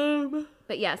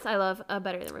 But yes, I love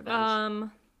 "Better Than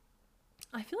Revenge."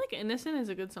 I feel like Innocent is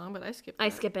a good song, but I skip I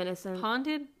that. skip Innocent.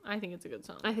 Haunted, I think it's a good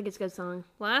song. I think it's a good song.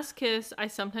 Last Kiss, I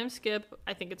sometimes skip.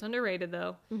 I think it's underrated,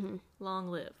 though.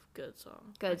 Long Live, good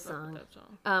song. Good I fuck song. with that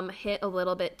song. Hit a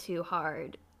little bit too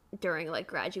hard during like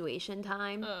graduation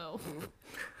time. Oh.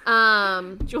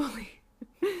 Julie.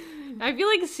 I feel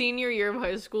like senior year of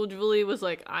high school, Julie was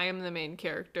like, I am the main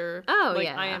character. Oh, like,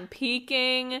 yeah. I am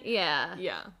peaking. Yeah.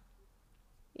 Yeah.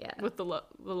 Yeah. With the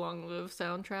Long Live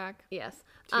soundtrack. Yes.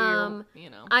 You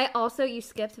know. You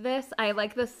skipped this. I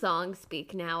like the song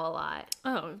Speak Now a lot.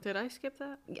 Oh, did I skip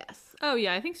that? Yes. Oh,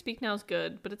 yeah, I think Speak Now is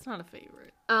good, but it's not a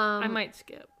favorite. I might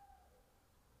skip.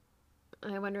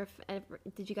 I wonder if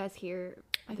did you guys hear?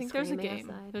 I think there's a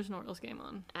game. Outside? There's an Orioles game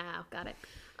on. Oh, got it.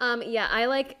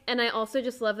 Yeah, and I also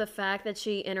just love the fact that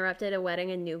she interrupted a wedding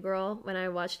in New Girl when I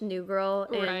watched New Girl.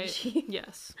 And right.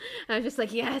 Yes. I was just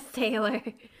like, yes, Taylor.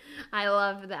 I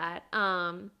love that.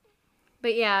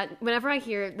 But yeah, whenever I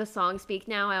hear the song Speak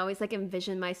Now, I always like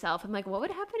envision myself. I'm like, what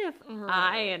would happen if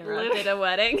I interrupted a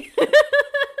wedding?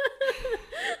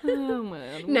 Oh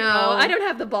man. No, I don't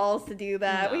have the balls to do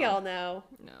that. No. We all know.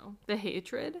 No. The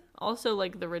hatred. Also,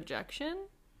 like, the rejection.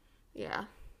 Yeah.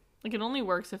 Like, it only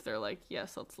works if they're like,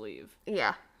 yes, let's leave.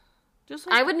 Yeah. Just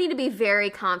like, I would need to be very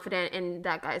confident in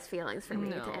that guy's feelings for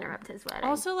me to interrupt his wedding.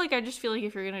 Also, like, I just feel like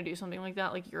if you're gonna do something like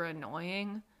that, like, you're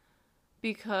annoying.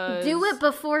 Because... do it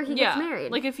before he gets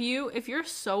married. Like, if you're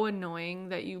so annoying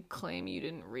that you claim you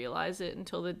didn't realize it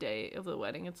until the day of the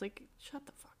wedding, it's like, shut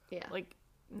the fuck up. Yeah. Like,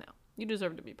 no. You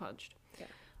deserve to be punched. Yeah.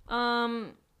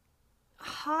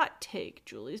 Hot take.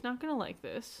 Julie's not gonna like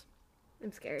this.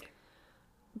 I'm scared.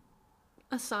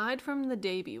 Aside from the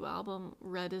debut album,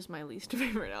 Red is my least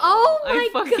favorite album. Oh my I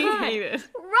fucking God. hate it.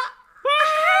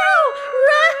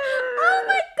 Oh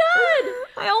my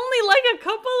God! I only like a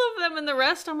couple of them, and the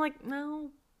rest I'm like,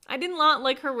 no. I did not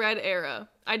like her Red era.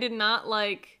 I did not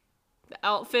like the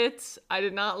outfits. I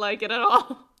did not like it at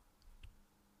all.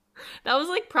 That was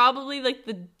like probably like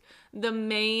the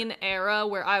main era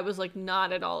where I was like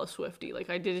not at all a Swiftie. Like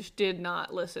I just did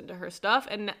not listen to her stuff.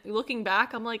 And looking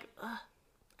back, I'm like, ugh,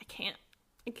 I can't.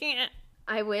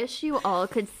 I wish you all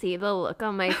could see the look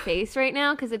on my face right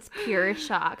now because it's pure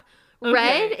shock. Okay.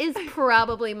 Red is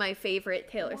probably my favorite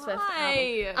Taylor Swift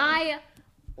album. I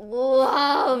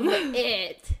love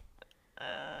it.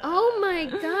 Oh my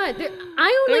God.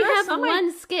 I only have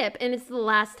one skip, and it's the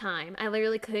last time. I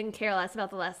literally couldn't care less about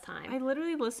the last time. I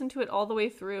literally listened to it all the way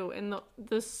through, and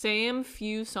the same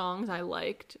few songs I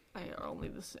liked,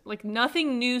 like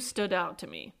nothing new stood out to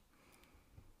me.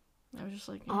 I was just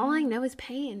like, all I know is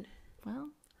pain. Well,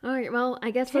 all right. Well,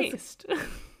 I guess taste.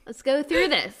 let's go through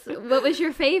this. What was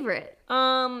your favorite?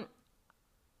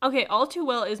 Okay, All Too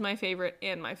Well is my favorite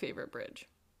and my favorite bridge.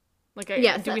 Like,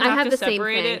 yes, do we have to the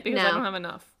separate same thing. it? Because I don't have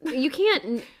enough. You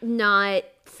can't not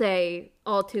say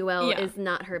All Too Well is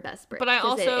not her best bridge. But I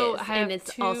also have and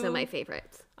it's also my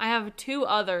favorite. I have two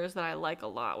others that I like a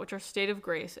lot, which are State of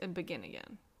Grace and Begin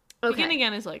Again. Okay. Begin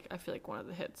Again is like, I feel like one of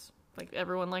the hits. Like,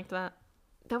 everyone liked that.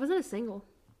 That wasn't a single.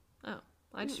 Oh.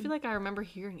 I just feel like I remember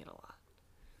hearing it a lot.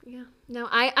 Yeah. No,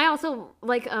 I also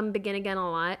like Begin Again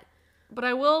a lot. But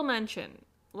I will mention,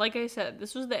 like I said,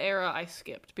 this was the era I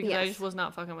skipped because I Yes. just was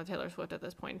not fucking with Taylor Swift at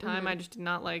this point in time. I just did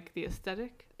not like the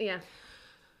aesthetic. Yeah.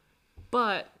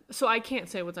 But, so I can't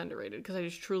say what's underrated because I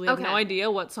just truly have no idea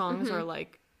what songs are,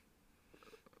 like,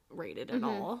 rated at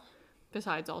all,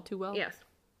 besides All Too Well. Yes.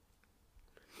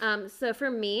 So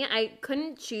for me, I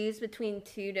couldn't choose between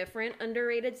two different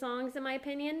underrated songs, in my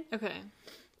opinion. Okay.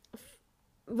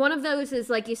 One of those is,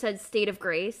 like you said, State of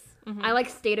Grace. I like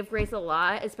State of Grace a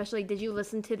lot, especially, did you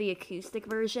listen to the acoustic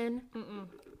version? Mm-mm.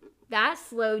 That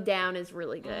slowed down is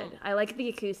really good. I like the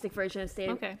acoustic version of State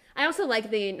of Grace. I also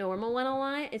like the normal one a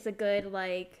lot. It's a good,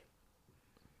 like,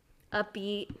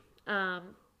 upbeat.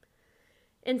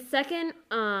 And second,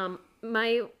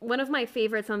 one of my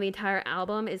favorites on the entire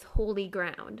album is Holy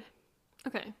Ground.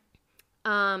 Okay.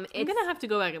 I'm gonna have to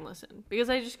go back and listen because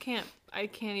I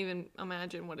can't even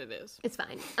imagine what it is. It's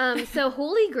fine. So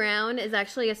Holy Ground is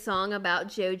actually a song about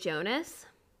Joe Jonas.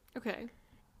 Okay.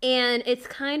 And it's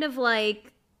kind of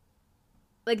like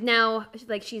now,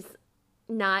 like she's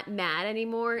not mad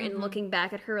anymore and looking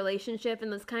back at her relationship,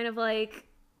 and it's kind of like,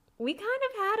 we kind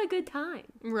of had a good time.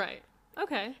 Right.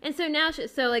 Okay. And so now,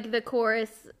 so like the chorus,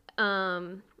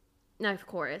 not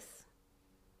chorus.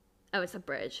 Oh, it's a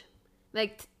bridge.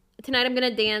 Like, tonight I'm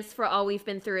gonna dance for all we've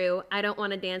been through. I don't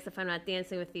want to dance if I'm not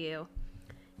dancing with you.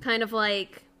 Kind of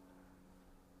like,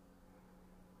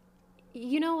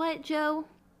 you know what, Joe?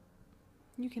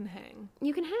 You can hang.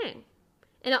 You can hang.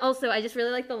 And also, I just really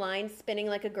like the line, spinning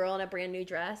like a girl in a brand new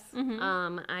dress.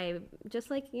 I just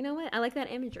like, you know what? I like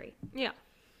that imagery. Yeah.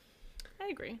 I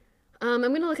agree. I'm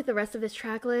going to look at the rest of this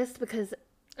track list because...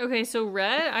 Okay, so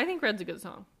Red, I think Red's a good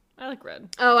song. I like Red.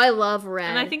 Oh, I love Red.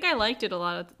 And I think I liked it a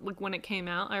lot like when it came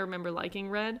out. I remember liking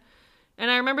Red. And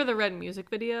I remember the Red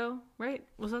music video, right?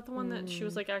 Was that the one that she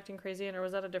was like acting crazy in, or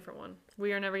was that a different one?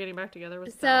 We Are Never Getting Back Together.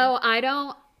 Was so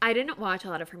I didn't watch a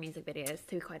lot of her music videos,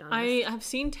 to be quite honest. I have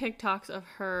seen TikToks of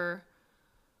her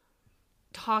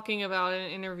talking about in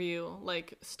an interview,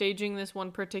 like staging this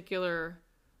one particular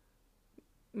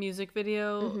music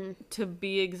video to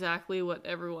be exactly what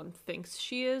everyone thinks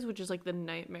she is, which is like the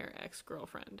nightmare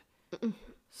ex-girlfriend.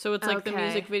 So it's like the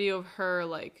music video of her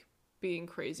like being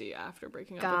crazy after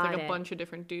breaking up with like a bunch of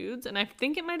different dudes. And I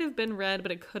think it might have been Red,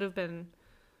 but it could have been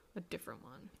a different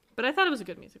one. But I thought it was a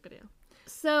good music video.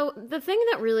 So the thing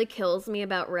that really kills me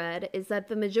about Red is that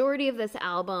the majority of this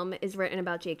album is written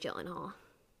about Jake Gyllenhaal.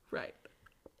 Right.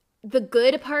 The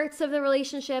good parts of the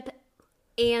relationship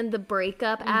and the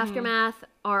breakup aftermath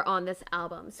are on this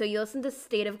album. So you listen to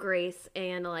State of Grace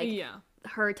and like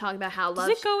her talking about how love.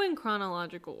 Does it go in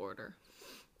chronological order?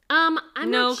 I'm not sure.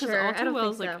 No, because All Too Well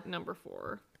is so. like number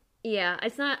 4. Yeah,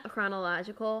 it's not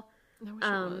chronological. I wish it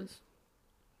was.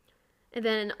 And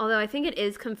then, although I think it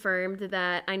is confirmed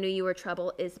that I Knew You Were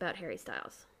Trouble is about Harry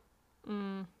Styles.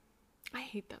 I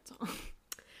hate that song.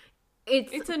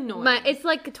 It's annoying. It's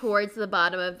like towards the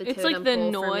bottom of the totem pole. It's like the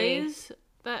noise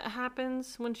that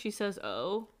happens when she says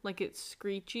 "oh," like it's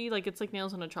screechy, like it's like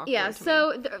nails on a chalkboard. Yeah.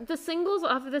 So the singles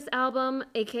off of this album,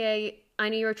 aka I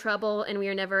Knew You Were Trouble and We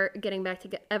Are Never Getting Back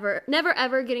Together, Never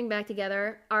Ever Getting Back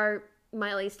Together, are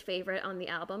my least favorite on the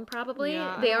album. Probably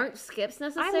they aren't skips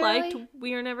necessarily. I liked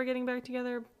We Are Never Getting Back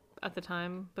Together at the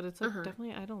time, but it's like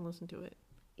definitely I don't listen to it.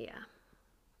 Yeah.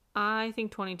 I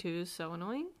think 22 is so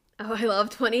annoying. Oh, I love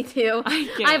 22.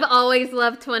 I've always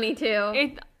loved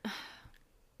 22.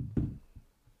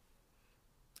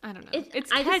 I don't know.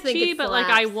 It's catchy, but like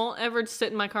I won't ever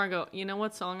sit in my car and go, you know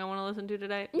what song I want to listen to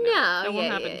today? No, that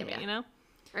won't happen to me, you know?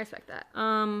 I respect that.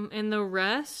 And the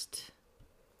rest,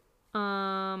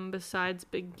 besides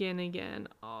Begin Again,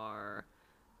 are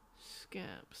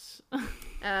skips.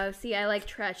 Oh, see, I like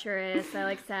Treacherous. I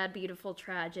like Sad, Beautiful,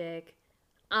 Tragic.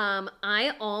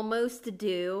 I almost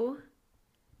do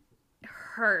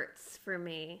Hurts for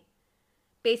me.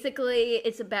 Basically,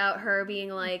 it's about her being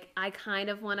like, I kind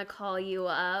of want to call you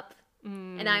up,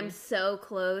 and I'm so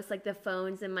close, like the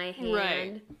phone's in my hand,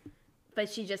 right. But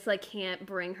she just like can't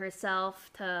bring herself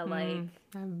to like.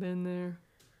 I've been there.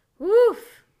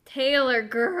 Woof, Taylor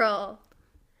girl.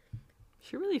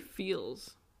 She really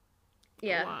feels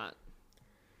a lot.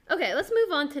 Okay, let's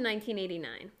move on to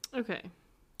 1989. Okay.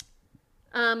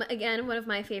 Again, one of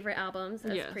my favorite albums,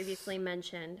 as previously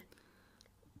mentioned.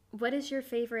 What is your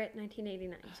favorite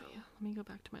 1989 song? Yeah, let me go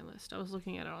back to my list. I was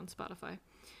looking at it on Spotify.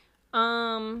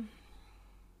 I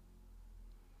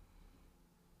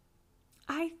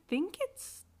think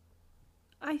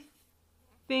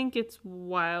it's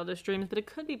Wildest Dreams, but it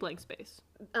could be Blank Space.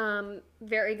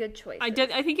 Very good choice.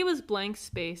 I think it was Blank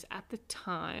Space at the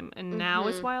time, and now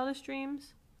it's Wildest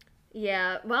Dreams.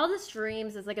 Yeah, Wildest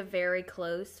Dreams is like a very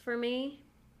close for me.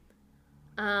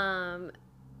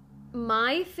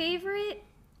 My favorite,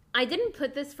 I didn't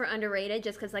put this for underrated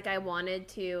just because like I wanted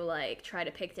to like try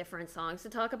to pick different songs to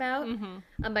talk about.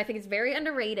 But I think it's very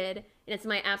underrated, and it's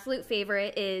my absolute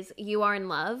favorite is You Are in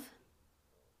Love.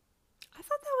 I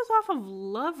thought that was off of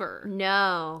Lover.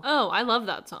 No. Oh, I love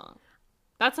that song.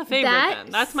 That's a favorite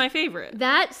then. That's my favorite.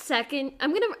 That second,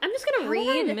 I'm just gonna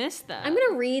read. I missed that. I'm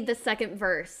gonna read the second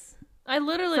verse. I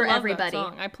literally love that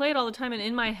song. I play it all the time, and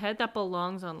in my head, that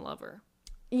belongs on Lover.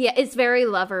 Yeah, it's very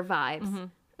Lover vibes.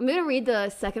 I'm going to read the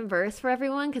second verse for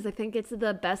everyone because I think it's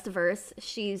the best verse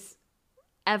she's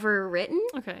ever written.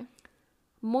 Okay.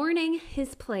 Morning,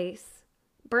 his place,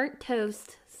 burnt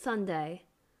toast, Sunday.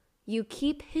 You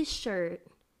keep his shirt,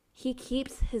 he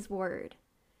keeps his word.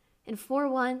 And for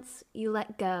once, you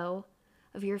let go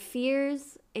of your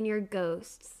fears and your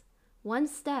ghosts. One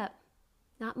step,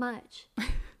 not much,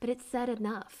 but it's said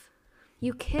enough.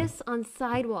 You kiss on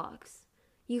sidewalks,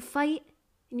 you fight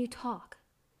and you talk.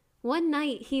 One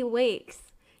night he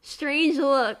wakes, strange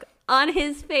look on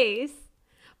his face,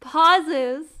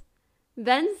 pauses,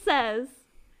 then says,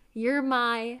 "You're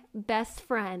my best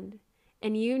friend,"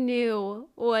 and you knew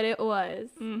what it was.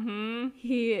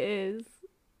 He is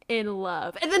in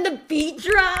love. And then the beat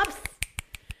drops.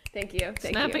 Thank you.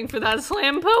 Snapping for that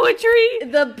slam poetry.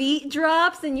 The beat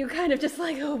drops and you kind of just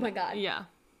like, oh my God. Yeah.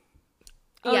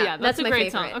 Oh yeah, that's a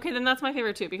great song. Okay, then that's my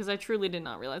favorite too because I truly did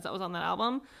not realize that was on that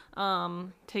album.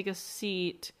 Take a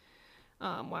Seat,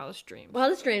 Wildest Dreams.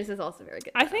 Wildest Dreams is also very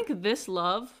good. I think This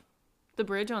Love, the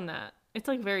bridge on that, it's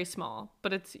like very small,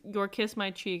 but it's Your Kiss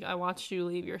My Cheek, I watched you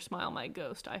leave, your smile my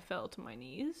ghost, I fell to my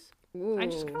knees. Ooh. I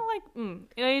just kind of like, and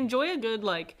I enjoy a good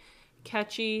like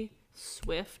catchy,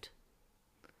 swift.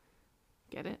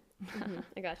 Get it?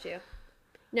 I got you.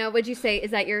 Now, would you say, is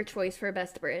that your choice for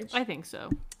Best Bridge? I think so.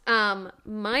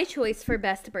 My choice for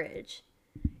Best Bridge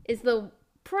is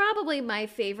probably my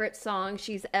favorite song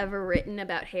she's ever written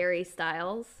about Harry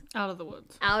Styles. Out of the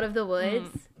Woods. Out of the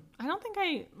Woods. I don't think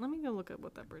let me go look at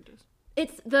what that bridge is.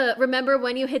 It's remember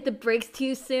when you hit the brakes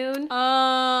too soon?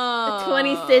 Oh.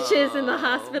 20 stitches in the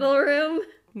hospital room.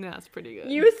 Yeah, that's pretty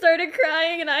good. You started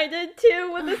crying and I did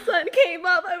too when the sun came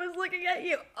up. I was looking at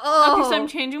you. Oh. Okay, so I'm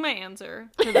changing my answer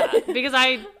to that because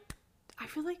I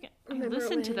feel like I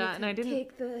listened to that and I didn't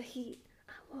take the heat.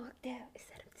 I walked out. I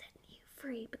said I'm setting you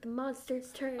free, but the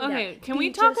monsters turned Okay, out. can we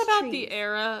talk about the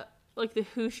era, like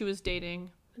who she was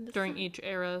dating during each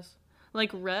eras?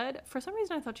 Like Red, for some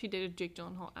reason I thought she dated Jake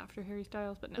Gyllenhaal after Harry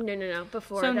Styles, but no. No.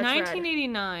 Before. So that's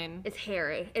 1989. Red. It's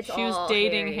Harry. She was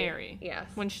dating Harry. Yes.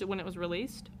 When it was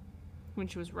released? When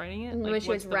she was writing it? When she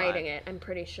was writing it, I'm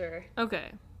pretty sure.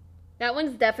 Okay. That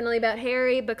one's definitely about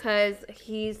Harry because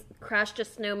he's crashed a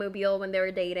snowmobile when they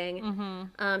were dating.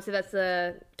 Mm-hmm. So that's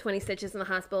the 20 stitches in the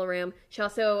hospital room. She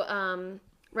also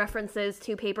references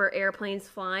to paper airplanes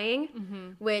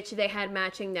flying, which they had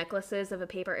matching necklaces of a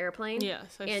paper airplane.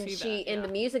 Yes, I see that. And she, in the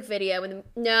music video,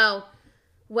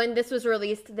 when this was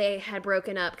released, they had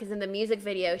broken up because in the music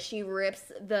video, she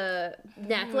rips the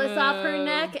necklace off her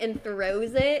neck and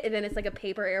throws it, and then it's like a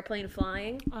paper airplane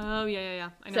flying. Oh, yeah.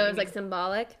 I know so it's like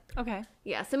symbolic. Okay.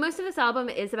 Yeah, so most of this album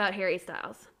is about Harry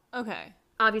Styles. Okay.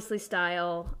 Obviously,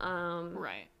 style.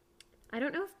 Right. I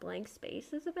don't know if Blank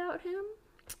Space is about him,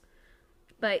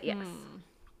 but yes.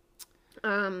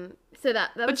 So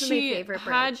that was my favorite bridge. But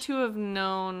she had to have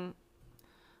known,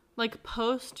 like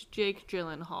post Jake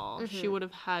Gyllenhaal, she would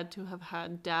have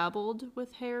had dabbled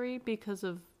with Harry because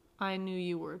of I Knew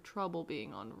You Were Trouble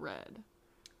being on Red.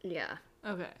 Yeah.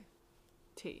 Okay.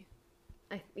 T.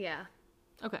 Yeah.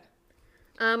 Okay.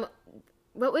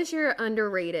 What was your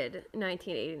underrated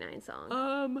 1989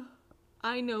 song?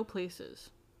 I Know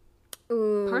Places.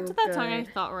 Ooh, parts of that song I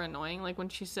thought were annoying, like when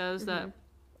she says that.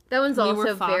 That one's we also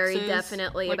were foxes, very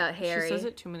definitely like, about Harry. She says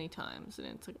it too many times, and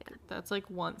it's like that's like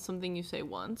something you say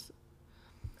once.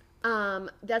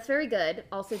 That's very good.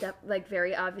 Also, like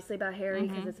very obviously about Harry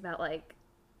because it's about like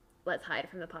let's hide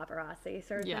from the paparazzi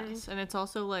sort of thing. Yes, and it's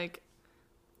also like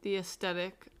the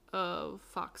aesthetic of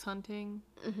fox hunting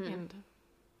and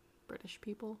British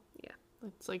people. Yeah,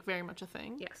 it's like very much a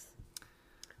thing. Yes.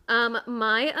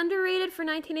 My underrated for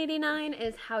 1989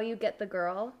 is How You Get the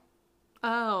Girl.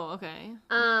 Oh, okay.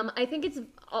 I think it's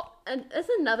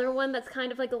another one that's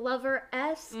kind of like a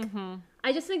Lover-esque.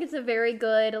 I just think it's a very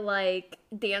good, like,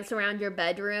 dance around your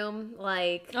bedroom,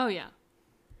 like... Oh, yeah.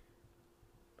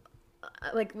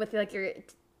 Like, with, like, your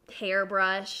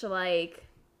hairbrush, like,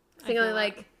 singing,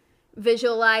 like,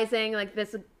 visualizing, like,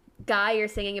 this guy you're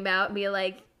singing about, and be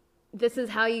like, this is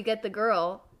how you get the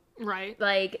girl. Right.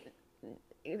 Like...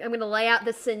 I'm going to lay out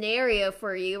the scenario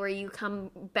for you where you come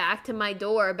back to my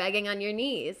door begging on your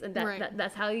knees. And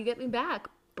that's how you get me back,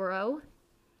 bro.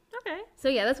 Okay. So,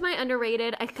 yeah, that's my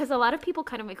underrated. Because a lot of people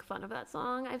kind of make fun of that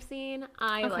song I've seen.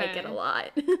 I like it a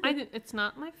lot. It's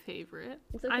not my favorite.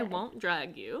 It's okay. I won't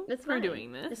drag you for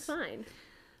doing this. It's fine.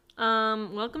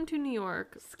 Welcome to New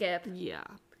York. Skip. Yeah.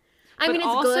 I mean, it's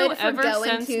also, good for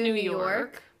going to New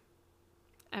York.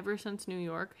 Ever since New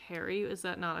York, Harry, is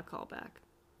that not a callback?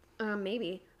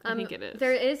 Maybe. I think it is.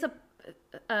 There is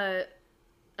a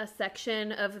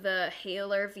section of the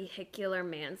Haler vehicular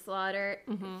manslaughter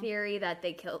theory that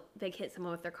they hit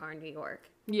someone with their car in New York.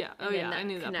 Yeah. Oh yeah, I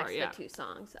knew that part. Yeah. Connects the two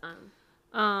songs.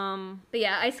 But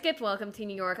yeah, I skipped Welcome to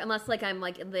New York unless like I'm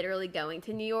like literally going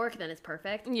to New York, then it's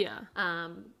perfect. Yeah.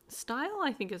 Style,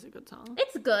 I think, is a good song.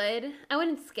 It's good. I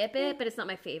wouldn't skip it, but it's not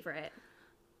my favorite.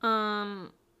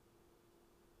 The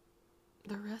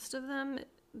rest of them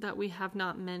that we have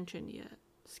not mentioned yet,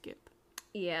 skip.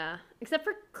 Yeah, except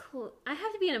for I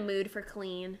have to be in a mood for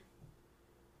Clean.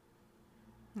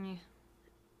 Yeah.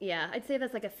 Yeah, I'd say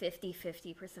that's like a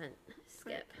 50-50%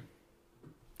 skip.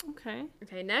 Okay.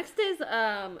 Okay, next is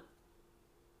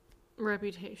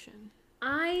Reputation.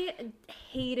 I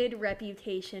hated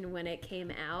Reputation when it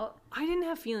came out. I didn't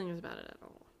have feelings about it at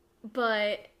all.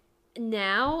 But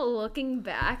now, looking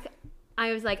back,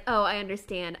 I was like, oh, I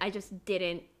understand. I just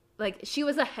didn't. Like, she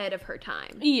was ahead of her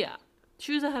time. Yeah.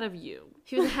 She was ahead of you.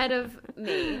 She was ahead of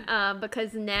me.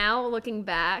 Because now, looking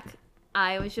back,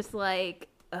 I was just like,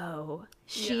 oh,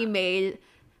 she made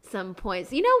some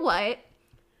points. You know what?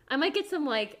 I might get some,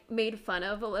 like, made fun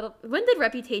of a little. When did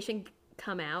Reputation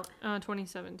come out?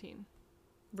 2017.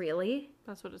 Really?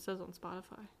 That's what it says on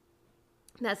Spotify.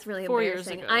 That's really 4 years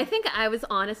embarrassing. ago. I think I was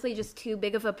honestly just too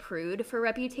big of a prude for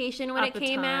Reputation when it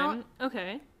came out.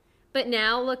 Okay. But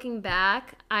now, looking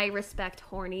back, I respect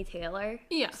Horny Taylor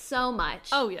so much.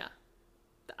 Oh, yeah.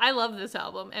 I love this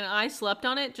album, and I slept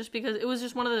on it just because it was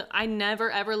just one of the... I never,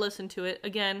 ever listened to it.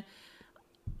 Again,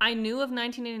 I knew of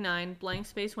 1989. Blank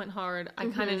Space went hard. I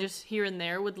kind of just here and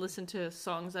there would listen to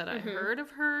songs that I heard of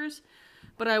hers,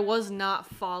 but I was not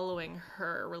following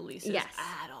her releases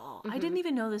at all. I didn't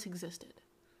even know this existed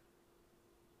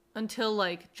until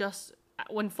like just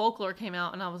when Folklore came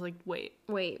out, and I was like, wait,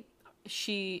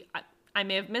 I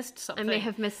may have missed something.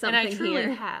 And I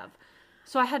truly have.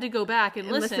 So I had to go back and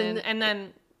listen, and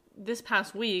then this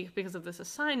past week, because of this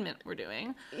assignment we're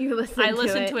doing, I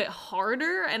listened to it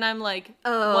harder, and I'm like,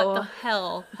 what the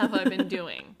hell have I been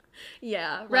doing?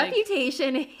 Yeah. Like,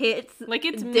 Reputation hits like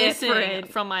it's different.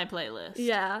 Missing from my playlist.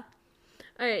 Yeah.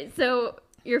 All right, so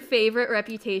your favorite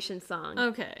Reputation song.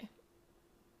 Okay.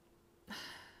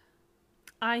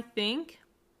 I think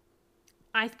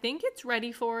it's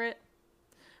Ready for It,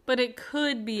 but it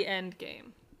could be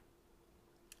Endgame.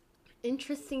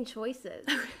 Interesting choices.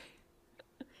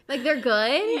 Like, they're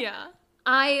good. Yeah.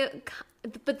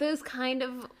 But those kind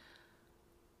of,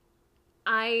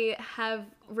 I have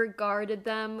regarded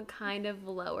them kind of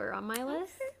lower on my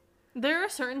list. There are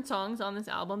certain songs on this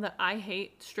album that I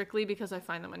hate strictly because I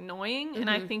find them annoying, and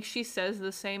I think she says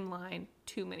the same line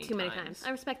too many times.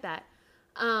 I respect that.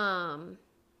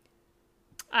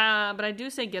 But I do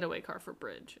say Getaway Car for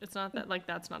Bridge. It's not that, like,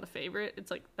 that's not a favorite. It's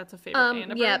like, that's a favorite and a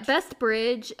bridge. Yeah, best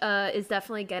bridge is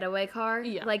definitely Getaway Car.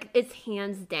 Yeah. Like, it's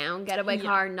hands down Getaway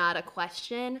Car, not a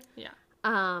question. Yeah.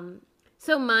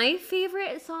 So my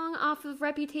favorite song off of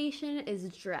Reputation is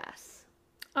Dress.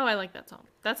 Oh, I like that song.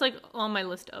 That's, like, on my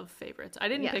list of favorites. I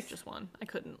didn't pick just one. I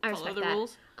couldn't follow the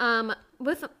rules.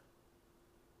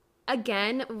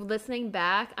 Again, listening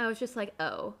back, I was just like,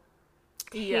 oh,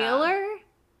 Taylor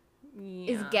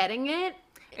is getting it.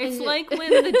 It's like when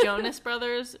the Jonas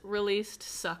Brothers released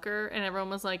Sucker, and everyone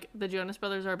was like, the Jonas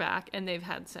Brothers are back, and they've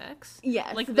had sex.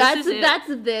 Yes, like, that's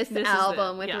this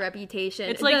album with Reputation.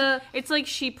 It's like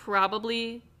she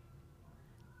probably,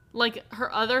 like, her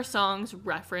other songs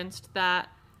referenced that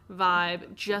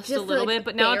vibe just a little bit,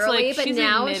 but now barely, it's like she's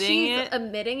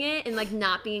admitting it and, like,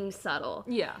 not being subtle.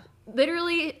 Yeah.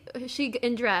 Literally, she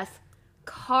in Dress,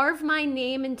 carve my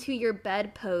name into your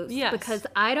bedpost because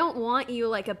I don't want you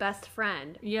like a best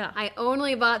friend. Yeah. I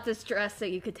only bought this dress so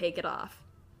you could take it off.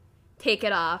 Take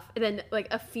it off. And then, like,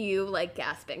 a few, like,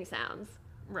 gasping sounds.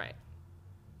 Right.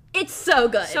 It's so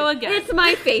good. So again. It's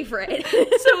my favorite.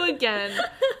 So again,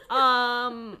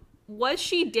 was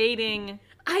she dating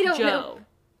I don't Joe?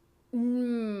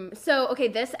 know. So, okay,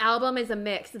 this album is a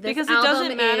mix. Because it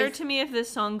doesn't matter to me if this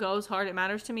song goes hard. It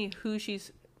matters to me who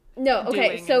she's doing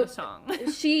in the song.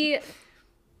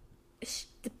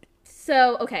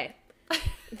 Okay.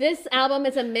 This album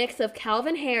is a mix of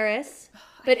Calvin Harris,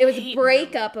 but it was a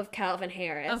breakup of Calvin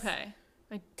Harris. Okay.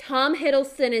 Tom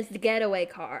Hiddleston is the Getaway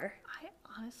Car. I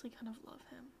honestly kind of love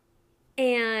him.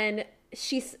 And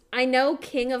I know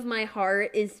King of My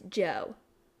Heart is Joe.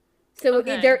 So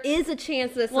there is a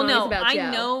chance this song is about Joe.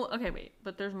 I know. Okay, wait.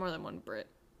 But there's more than one Brit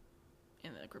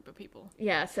in that group of people.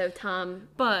 Yeah, so Tom.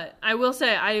 But I will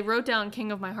say, I wrote down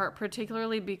King of My Heart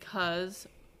particularly because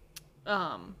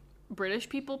British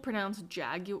people pronounce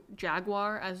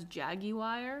Jaguar as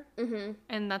Jaguar. Mm-hmm.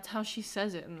 And that's how she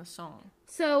says it in the song.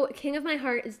 So King of My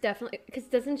Heart is definitely, because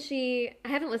doesn't she, I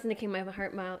haven't listened to King of My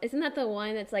Heart, Mile. Isn't that the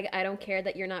one that's like, I don't care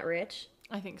that you're not rich?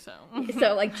 I think so.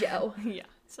 So, like, Joe. Yeah.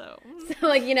 So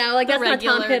like, you know, like, that's not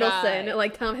Tom Hiddleston. Guy.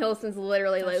 Like, Tom Hiddleston's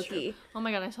literally that's Loki. True. Oh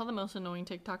my god, I saw the most annoying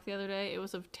TikTok the other day. It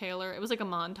was of Taylor. It was like a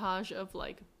montage of,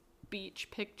 like, beach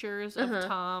pictures of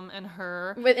Tom and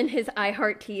her. Within his I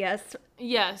Heart TS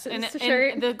Yes, and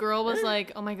the girl was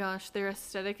like, oh my gosh, their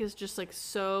aesthetic is just, like,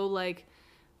 so, like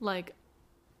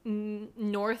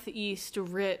northeast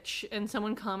rich. And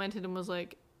someone commented and was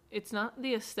like, it's not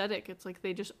the aesthetic. It's like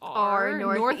they just are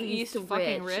northeast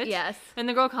fucking rich. Yes. And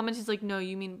the girl comments, she's like, no,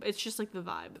 you mean it's just like the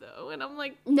vibe though. And I'm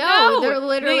like, no, they're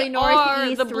literally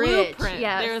northeast the rich. Blueprint.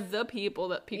 Yes. They're the people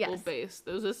that people base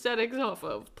those aesthetics off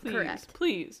of. Please, correct.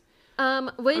 Please.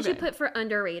 What did you put for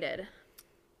underrated?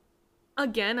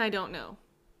 Again, I don't know.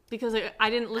 Because I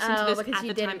didn't listen to this at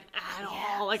the time at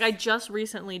all. Like, I just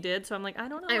recently did, so I'm like, I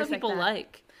don't know what people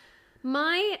like.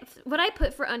 What I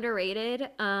put for underrated,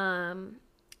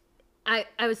 I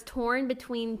was torn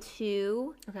between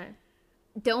two. Okay.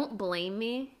 Don't Blame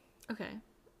Me. Okay.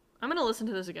 I'm gonna listen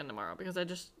to this again tomorrow because I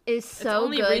just it's so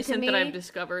only good recent to me. that I've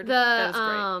discovered that it's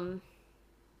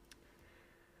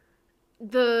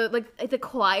great. The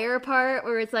choir part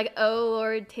where it's like, oh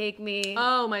Lord, take me.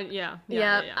 Oh my, yeah.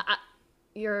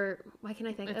 Why can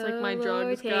I think? It's like my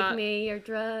drugs take got me, your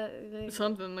drug.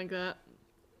 Something like that.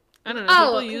 I don't know.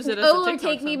 People use it as a TikTok Lord,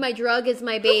 take song. me, my drug is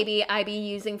my baby. I be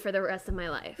using for the rest of my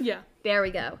life. Yeah. There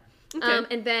we go. Okay.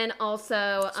 And then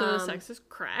also, so the sex is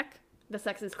crack. The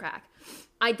Sex is Crack.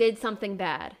 I Did Something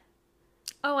Bad.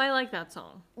 Oh, I like that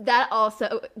song. That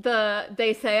also,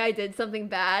 they say I did something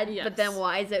bad, Yes. but then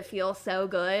why does it feel so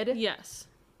good? Yes.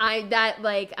 I'm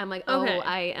like, oh, Okay.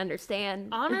 I understand.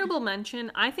 Honorable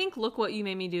mention, I think Look What You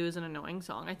Made Me Do is an annoying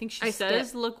song. I think she says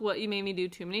skip. Look What You Made Me Do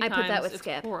too many times. I put that with it's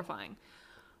skip. horrifying.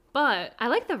 But I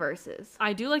like the verses.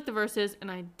 I do like the verses,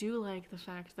 and I do like the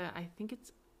fact that I think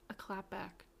it's a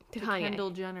clapback to Kanye.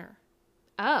 Kendall Jenner.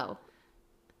 Oh.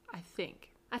 I think.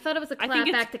 I thought it was a I think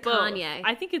clapback to it's both. Kanye.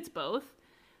 I think it's both.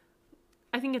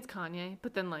 I think it's Kanye,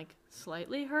 but then like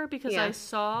slightly her, because Yeah. I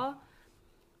saw,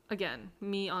 again,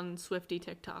 me on Swiftie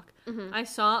TikTok. Mm-hmm. I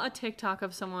saw a TikTok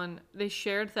of someone, they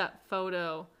shared that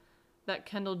photo that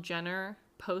Kendall Jenner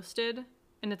posted,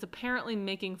 and it's apparently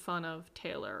making fun of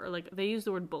Taylor, or like they use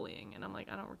the word bullying, and I'm like,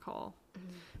 I don't recall.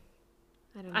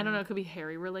 I don't know, it could be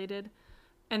Harry related.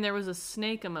 And there was a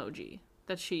snake emoji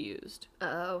that she used.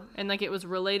 Oh. And like it was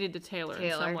related to Taylor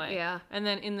in some way. Yeah. And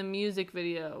then in the music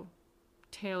video,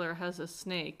 Taylor has a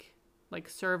snake like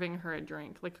serving her a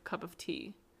drink, like a cup of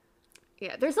tea.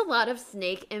 Yeah, there's a lot of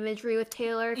snake imagery with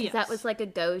Taylor, because that Yes. was like a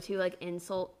go-to like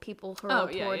insult people hurl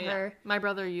toward her. My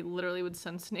brother literally would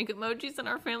send snake emojis in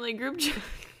our family group chat.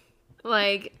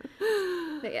 Like,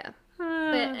 but yeah.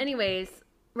 But anyways,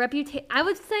 I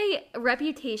would say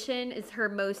Reputation is her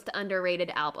most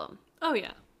underrated album. Oh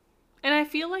yeah. And I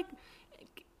feel like,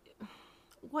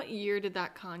 what year did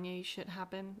that Kanye shit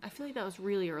happen? I feel like that was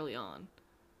really early on.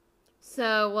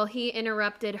 So, well, he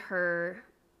interrupted her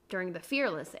during the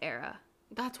Fearless era.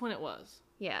 That's when it was.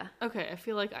 Yeah. Okay, I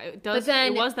feel like it was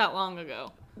that long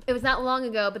ago. It was that long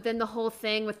ago, but then the whole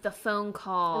thing with the phone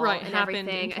call and happened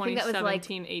everything. in I think that was like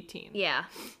 2017-18. Yeah.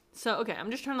 So, okay,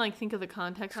 I'm just trying to like think of the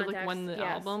context of like when the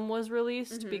album was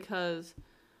released, because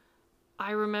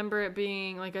I remember it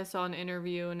being like, I saw an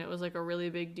interview and it was like a really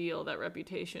big deal that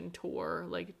Reputation tour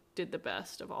like did the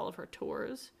best of all of her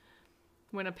tours,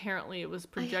 when apparently it was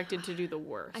projected to do the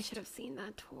worst. I should have seen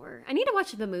that tour. I need to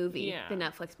watch the movie, Yeah. the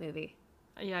Netflix movie.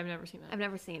 Yeah, I've never seen that. I've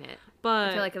never seen it. But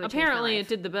I feel like it would apparently change my it life.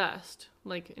 did the best,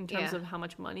 like in terms of how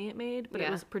much money it made, but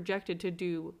it was projected to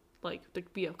do like to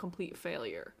be a complete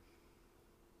failure.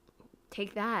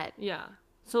 Take that. Yeah.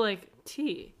 So like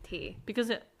T, because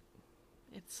it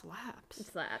slaps. It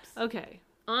slaps. Okay.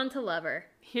 On to Lover.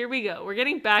 Here we go. We're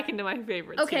getting back into my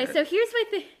favorites. Okay, here. so here's my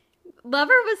thing.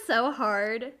 Lover was so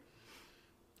hard.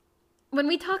 When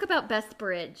we talk about best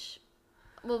bridge,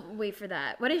 we'll wait for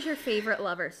that. What is your favorite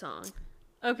Lover song?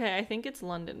 Okay, I think it's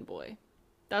London Boy.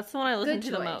 That's the one I listen Good to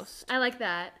choice. the most. I like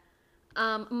that.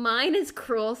 Mine is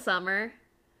Cruel Summer.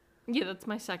 Yeah, that's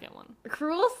my second one.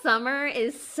 Cruel Summer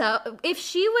is so... If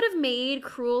she would have made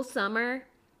Cruel Summer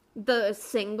the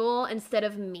single instead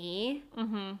of Me...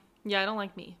 Mm-hmm. Yeah, I don't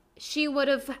like Me. She would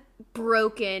have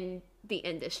broken the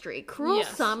industry. Cruel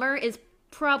Summer is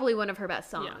probably one of her best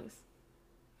songs. Yeah.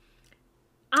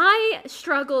 I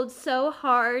struggled so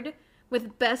hard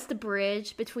with best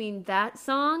bridge between that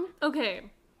song... Okay.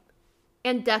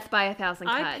 And Death by a Thousand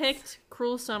Cuts. I picked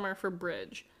Cruel Summer for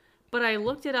bridge, but I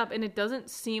looked it up and it doesn't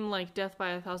seem like Death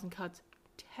by a Thousand Cuts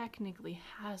technically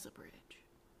has a bridge.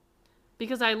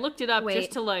 Because I looked it up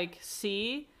just to like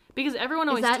see, because everyone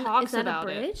always talks about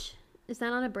it. Is that a bridge? Is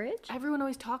that on a bridge? Everyone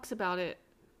always talks about it,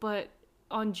 but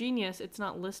on Genius it's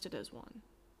not listed as one.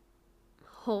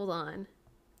 Hold on.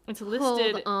 It's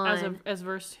listed as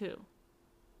verse 2.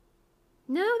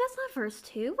 No, that's not verse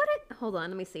 2. Hold on,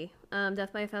 let me see.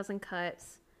 Death by a Thousand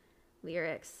Cuts.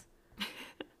 Lyrics.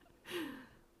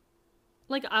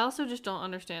 Like, I also just don't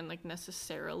understand, like,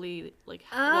 necessarily, like,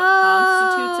 what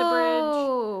constitutes a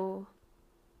bridge.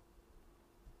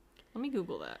 Let me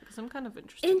Google that, because I'm kind of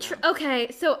interested now.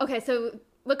 Okay, so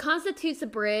what constitutes a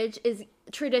bridge is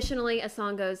traditionally a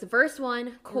song goes verse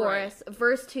 1, chorus,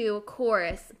 verse 2,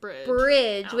 chorus, bridge,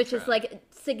 outro, which is, like,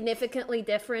 significantly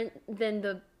different than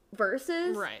the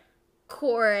verses, right,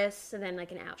 chorus, and then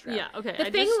like an outro. Yeah, okay.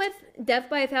 The thing with Death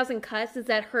by a Thousand Cuts is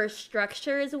that her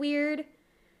structure is weird.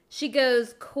 She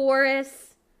goes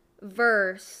chorus,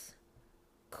 verse,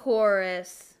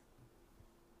 chorus,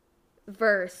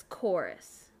 verse,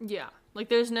 chorus. Yeah, like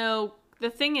there's no... The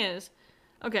thing is,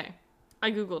 okay,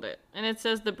 I Googled it, and it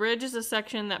says the bridge is a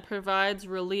section that provides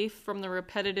relief from the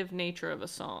repetitive nature of a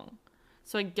song.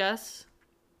 So I guess...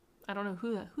 I don't know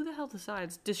who the hell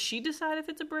decides. Does she decide if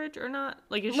it's a bridge or not?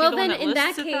 Like, is she the one that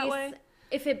lists it that way?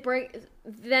 If it breaks,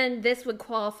 then this would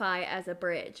qualify as a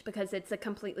bridge because it's a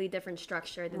completely different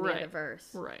structure than the other verse.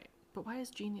 Right. But why does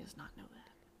Genius not know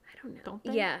that? I don't know. Don't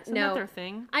they? Yeah, Isn't that their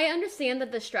thing? I understand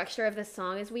that the structure of this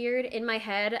song is weird. In my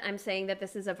head, I'm saying that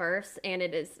this is a verse, and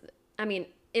it is. I mean,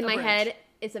 in my head,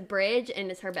 it's a bridge, and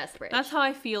it's her best bridge. That's how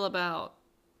I feel about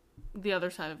the other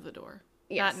side of the door.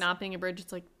 Yes. That not being a bridge,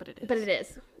 it's like, but it is. But it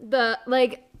is.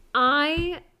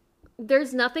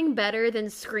 There's nothing better than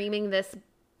screaming this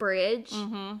bridge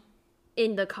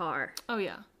in the car. Oh,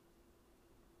 yeah.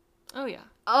 Oh, yeah.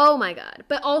 Oh, my God.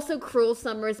 But also Cruel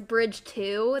Summer's Bridge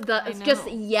 2. It's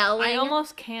just yelling. I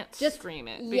almost can't scream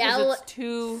it because it's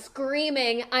too...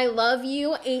 Screaming, I love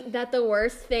you, ain't that the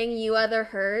worst thing you ever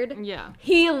heard? Yeah.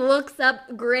 He looks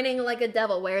up grinning like a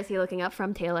devil. Where is he looking up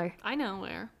from, Taylor? I know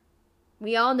where.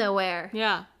 We all know where.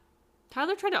 Yeah.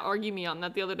 Tyler tried to argue me on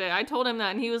that the other day. I told him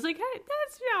that, and he was like, hey,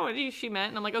 that's not what she meant.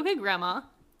 And I'm like, okay, Grandma.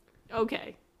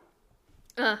 Okay.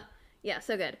 Yeah,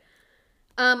 so good.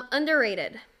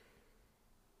 Underrated.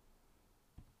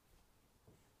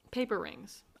 Paper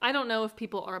Rings. I don't know if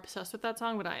people are obsessed with that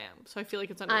song, but I am. So I feel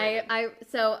like it's underrated.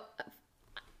 So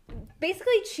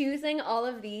basically choosing all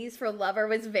of these for Lover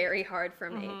was very hard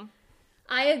for me.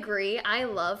 I agree. I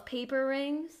love Paper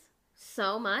Rings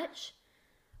so much.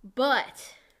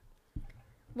 But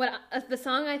the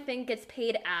song I think gets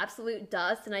paid absolute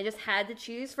dust, and I just had to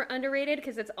choose for underrated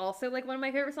because it's also like one of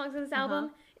my favorite songs of this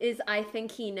album, is I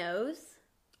Think He Knows.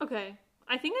 Okay.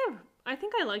 I think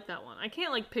I like that one. I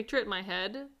can't like picture it in my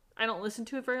head. I don't listen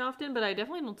to it very often, but I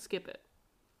definitely don't skip it.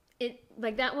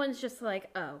 That one's just like,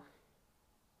 oh.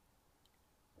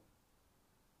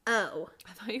 I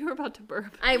thought you were about to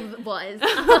burp. I was.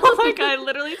 Oh my God, I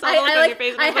literally saw the look on your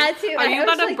face. I had to. Are you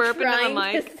about to burp into the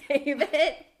mic? To save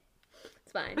it.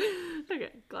 It's fine. Okay,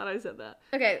 glad I said that.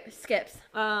 Okay, skips.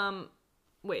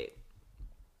 Wait.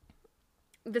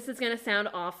 This is gonna sound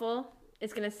awful.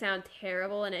 It's gonna sound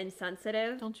terrible and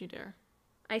insensitive. Don't you dare.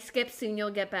 I skip Soon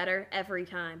You'll Get Better every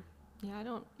time. Yeah, I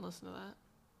don't listen to that.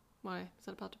 Why? Is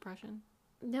that about depression?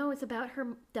 No, it's about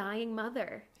her dying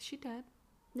mother. Is she dead?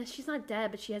 No, she's not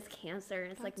dead, but she has cancer,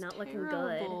 and it's like not terrible. looking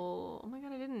good. Oh my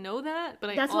God, I didn't know that.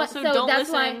 But that's I also don't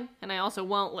listen, and I also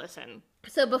won't listen.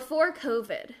 So before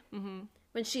COVID,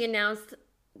 when she announced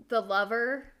the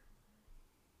Lover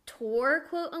tour,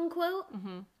 quote unquote,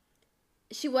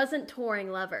 she wasn't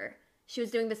touring Lover. She was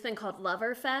doing this thing called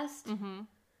Lover Fest,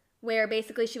 where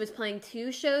basically she was playing 2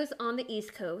 shows on the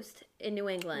East Coast in New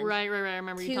England. Right. I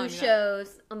remember you telling me that. 2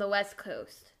 shows on the West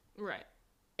Coast. Right.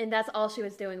 And that's all she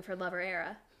was doing for Lover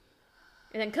era.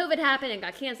 And then COVID happened and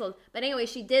got canceled. But anyway,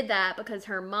 she did that because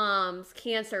her mom's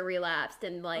cancer relapsed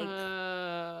and like...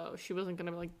 she wasn't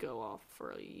going to like go off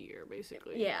for a year,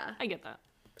 basically. Yeah. I get that.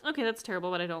 Okay, that's terrible,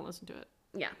 but I don't listen to it.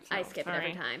 Yeah, so, I skip it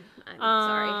every time. I'm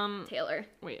sorry, Taylor.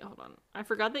 Wait, hold on. I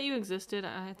forgot that you existed.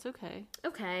 It's okay.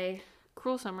 Okay.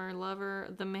 Cruel Summer,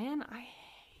 Lover, The Man, I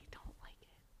don't like it.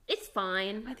 It's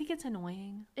fine. I think it's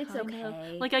annoying. It's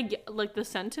okay. Like, I get, like, the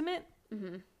sentiment.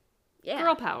 Yeah.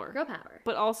 Girl power. Girl power.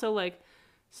 But also, like,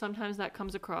 sometimes that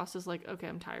comes across as, like, okay,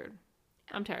 I'm tired.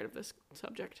 I'm tired of this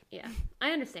subject. Yeah,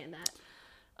 I understand that.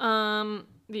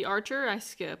 The Archer, I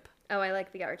skip. Oh, I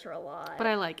like The Archer a lot. But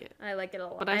I like it. I like it a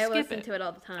lot. But I skip listen to it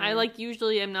all the time. I, like,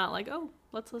 usually am not like, oh,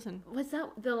 let's listen. Was that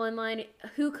the one line,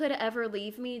 who could ever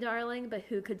leave me, darling, but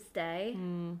who could stay?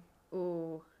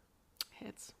 Ooh.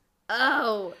 Hits.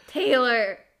 Oh,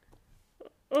 Taylor.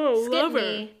 Oh, Skip Lover.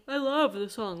 me. I love the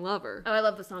song Lover. Oh, I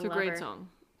love the song Lover. It's a great song.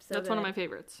 So That's good. one of my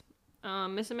favorites.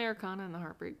 Miss Americana and the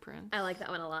Heartbreak Prince. I like that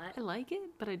one a lot. I like it,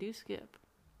 but I do skip.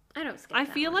 I don't skip I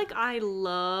that feel one. like I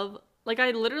love... Like,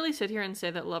 I literally sit here and say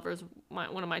that Lover's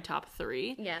one of my top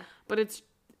 3. Yeah. But it's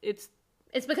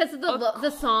because of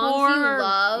the songs you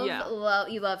love, yeah.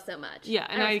 You love so much. Yeah,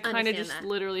 and I kind of just that.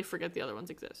 literally forget the other ones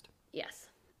exist. Yes.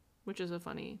 Which is a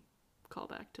funny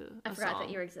callback to a I forgot song. that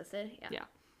you existed. Yeah. Yeah.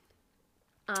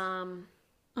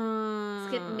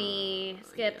 Skip me.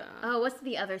 Skip. Yeah. Oh, what's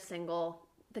the other single?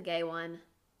 The gay one.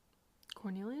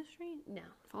 Cornelia Street? No.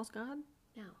 False God?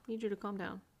 No. Need you to calm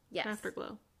down. Yes.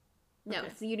 Afterglow. No, Okay.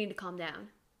 so you need to calm down.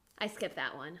 I skipped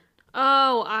that one.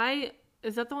 Oh,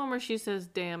 is that the one where she says,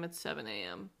 damn, it's 7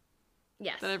 a.m.?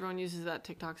 Yes. That everyone uses that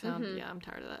TikTok sound? Yeah, I'm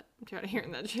tired of that. I'm tired of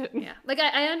hearing that shit. Yeah. Like,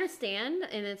 I understand,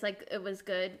 and it's like, it was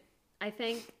good, I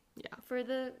think, for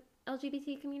the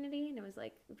LGBT community, and it was,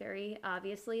 like, very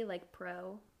obviously, like,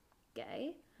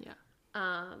 pro-gay. Yeah.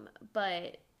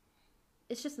 But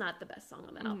it's just not the best song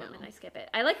on that album, and I skip it.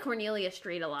 I like Cornelia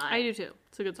Street a lot. I do, too.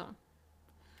 It's a good song.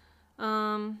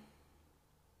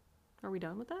 Are we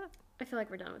done with that? I feel like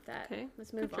we're done with that. Okay.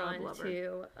 Let's move on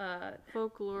to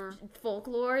Folklore.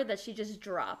 Folklore that she just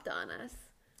dropped on us.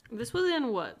 This was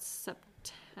in what?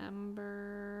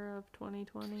 September of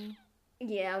 2020?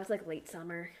 Yeah, it was like late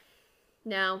summer.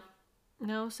 No,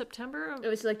 September of... it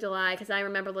was like July because I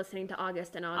remember listening to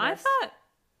August and August.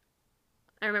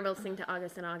 I remember listening to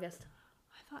August and August.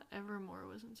 I thought Evermore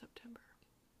was in September.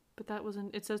 But that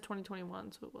wasn't... It says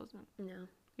 2021, so it wasn't. No.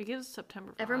 It gives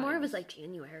September vibes. Evermore was like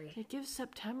January. It gives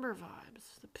September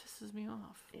vibes. That pisses me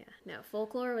off. Yeah, no.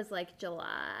 Folklore was like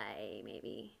July,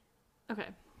 maybe. Okay.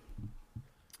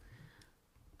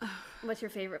 What's your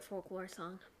favorite Folklore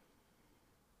song?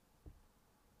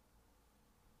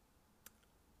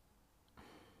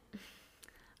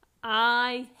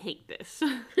 I hate this.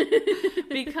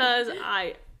 Because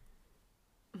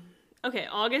Okay,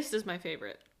 August is my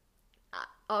favorite.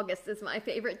 August is my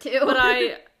favorite too. But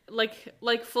I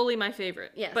like fully my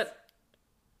favorite. Yes. But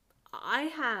I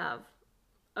have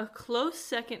a close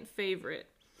second favorite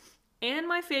and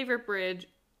my favorite bridge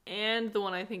and the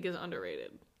one I think is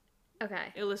underrated.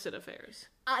 Okay. Illicit Affairs.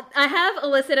 I have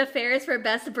Illicit Affairs for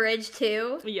best bridge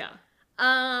too. Yeah.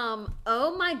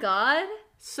 Oh my god.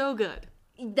 So good.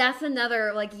 That's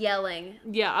another like yelling.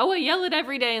 Yeah, I will yell it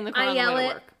every day in the car on the way to work. I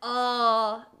yell it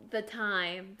all the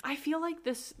time. I feel like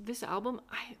this album,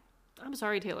 I'm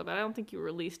sorry, Taylor, but I don't think you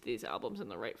released these albums in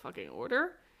the right fucking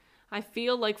order. I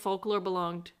feel like Folklore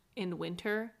belonged in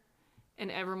winter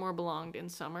and Evermore belonged in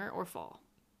summer or fall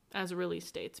as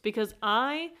release dates. Because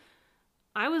I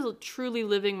was truly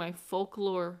living my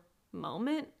Folklore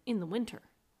moment in the winter.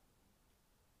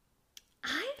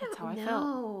 That's how I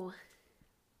felt.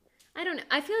 I don't know.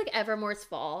 I feel like Evermore's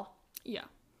fall. Yeah.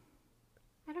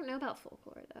 I don't know about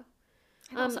Folklore though.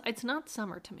 It's not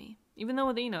summer to me, even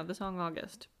though the song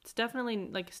August. It's definitely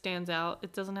like stands out.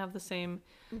 It doesn't have the same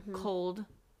cold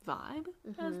vibe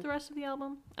as the rest of the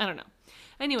album. I don't know.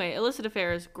 Anyway, Illicit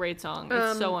Affairs, great song.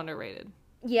 It's so underrated.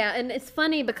 Yeah, and it's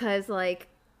funny because like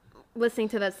listening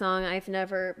to that song, I've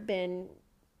never been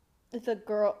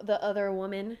the other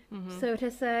woman, so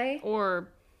to say, or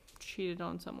cheated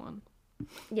on someone.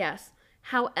 Yes.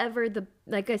 However,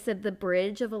 like I said, the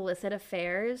bridge of Illicit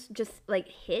Affairs just like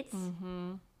hits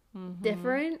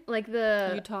different. Like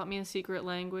You taught me a secret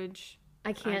language.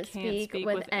 I can't speak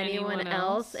with anyone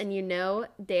else. And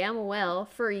damn well,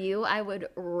 for you, I would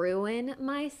ruin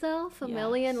myself a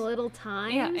million little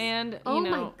times. Yeah, and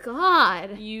my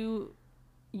God. You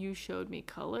showed me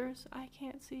colors I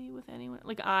can't see with anyone.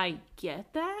 Like, I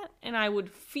get that, and I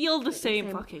would feel the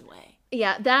same fucking way.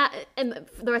 Yeah, that, and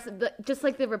the rest of just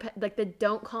like the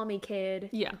don't call me kid.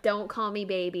 Yeah. Don't call me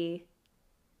baby.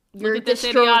 Look at this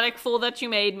idiotic fool that you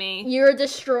made me. You're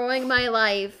destroying my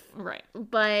life. Right.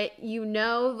 But I'm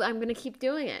going to keep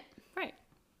doing it. Right.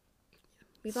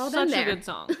 We've all been there. Such a good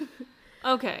song.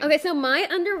 Okay. Okay, so my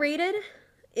underrated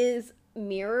is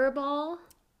Mirror Ball.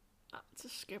 It's a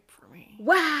skip for me.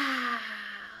 Wow.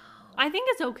 I think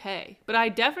it's okay, but I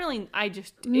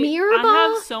Mirror Ball?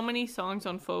 I have so many songs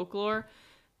on Folklore,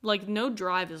 like no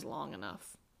drive is long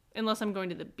enough, unless I'm going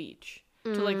to the beach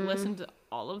to like listen to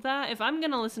all of that. If I'm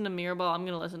gonna listen to Mirror Ball, I'm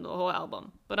gonna listen to the whole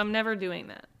album, but I'm never doing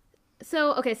that.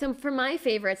 So for my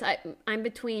favorites, I'm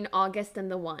between August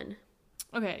and The One.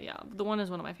 Okay, yeah, The One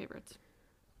is one of my favorites.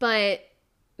 But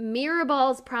Mirror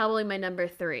Ball is probably my number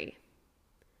 3.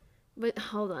 But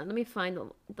hold on, let me find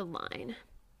the line.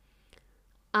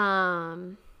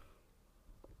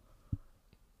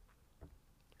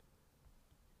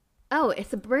 Oh,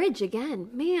 it's a bridge again.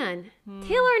 Man.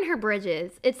 Taylor and her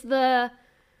bridges. It's the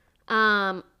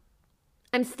I'm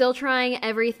still trying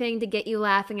everything to get you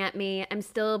laughing at me. I'm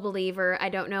still a believer. I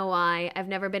don't know why. I've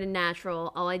never been a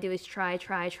natural. All I do is try.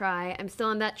 I'm still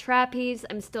on that trapeze.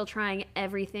 I'm still trying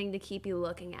everything to keep you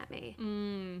looking at me.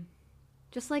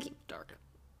 Just like dark.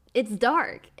 It's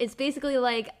dark. It's basically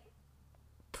like,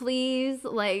 please,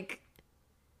 like,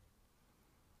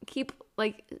 keep,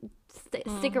 like,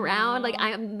 stick around. Like,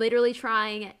 I'm literally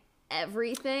trying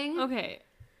everything. Okay,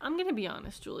 I'm gonna be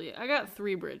honest, Julie. I got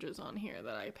 3 bridges on here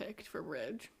that I picked for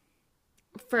bridge.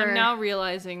 I'm now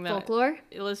realizing that Folklore?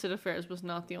 Illicit Affairs was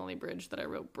not the only bridge that I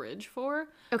wrote bridge for.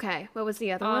 Okay, what was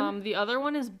the other one? The other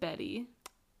one is Betty.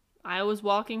 I was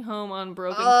walking home on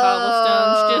broken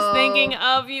cobblestones just thinking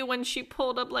of you when she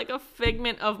pulled up like a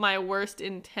figment of my worst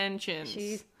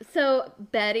intentions. So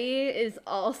Betty is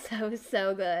also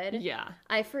so good. Yeah.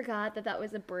 I forgot that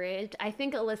was a bridge. I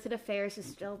think Illicit Affairs is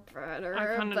still better.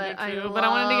 I kind of do too. But I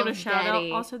wanted to give a shout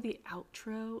out. Also the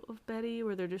outro of Betty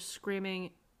where they're just screaming,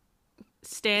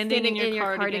 standing in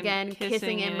your cardigan,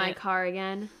 kissing in my car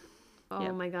again.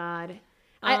 Oh my God.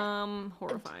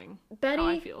 Horrifying. Betty, how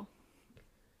I feel.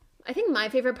 I think my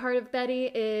favorite part of Betty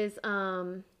is,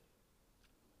 I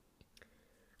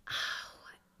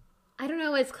don't know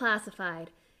what it's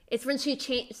classified. It's when she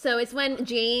changed. So it's when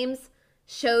James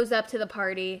shows up to the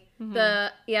party.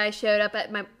 I showed up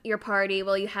at your party.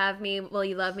 Will you have me? Will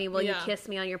you love me? Will you kiss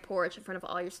me on your porch in front of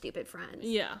all your stupid friends?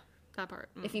 Yeah, that part.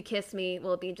 If you kiss me,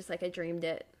 will it be just like I dreamed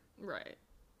it? Right.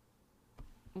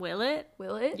 Will it?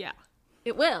 Will it? Yeah.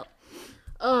 It will.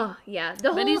 Oh, yeah.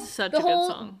 Betty's such a good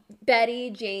song. Betty,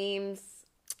 James,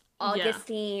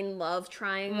 Augustine love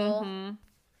triangle. Mm-hmm.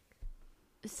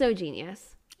 So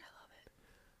genius. I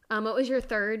love it. What was your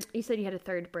third? You said you had a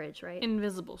third bridge, right?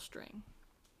 Invisible String.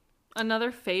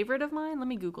 Another favorite of mine. Let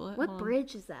me Google it. What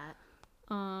bridge is that?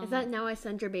 Is that Now I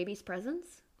Send Your Babies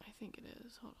Presents? I think it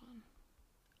is. Hold on.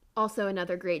 Also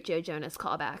another great Joe Jonas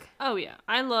callback. Oh, yeah.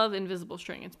 I love Invisible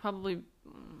String. It's probably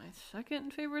my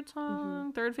second favorite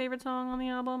song, third favorite song on the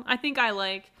album. I think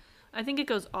it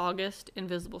goes August,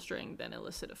 Invisible String, then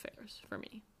Illicit Affairs for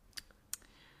me.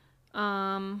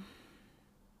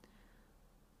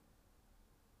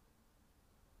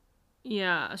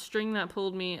 Yeah, a string that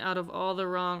pulled me out of all the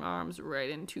wrong arms right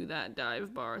into that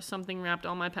dive bar. Something wrapped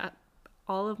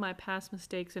all of my past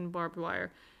mistakes in barbed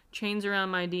wire. Chains around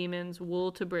my demons,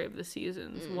 wool to brave the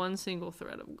seasons. One single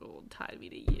thread of gold tied me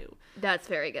to you. That's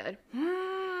very good.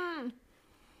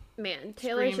 Man,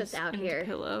 Taylor's just out here.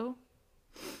 Pillow.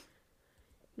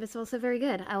 That's also very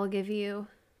good. I will give you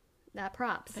that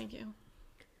props. Thank you.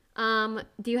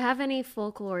 Do you have any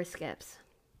folklore skips?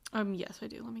 Yes, I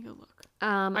do. Let me go look.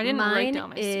 I didn't write down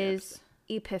my skips.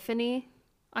 Epiphany.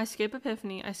 I skip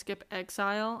Epiphany. I skip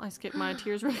Exile. I skip My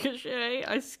Tears Ricochet.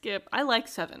 I like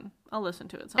 7. I'll listen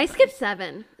to it sometimes. I skip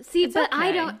 7. See, it's but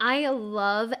okay. I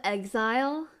love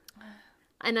Exile.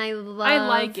 And I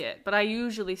like it, but I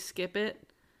usually skip it.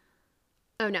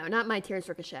 Oh no, not My Tears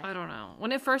Ricochet. I don't know.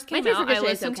 When it first came out, I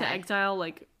listened to Exile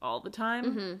like all the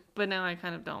time, but now I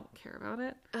kind of don't care about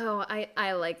it. Oh,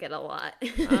 I like it a lot.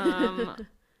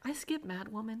 I skip Mad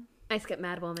Woman. I skip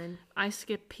Mad Woman. I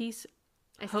skip Peace.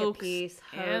 Hoax,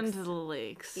 and the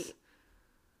Lakes.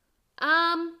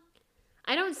 I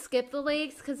don't skip the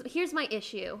Lakes because here's my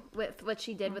issue with what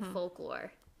she did with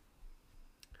Folklore.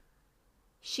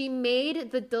 She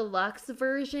made the deluxe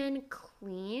version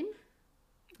clean,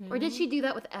 or did she do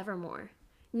that with Evermore?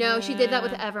 No, she did that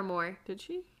with Evermore. Did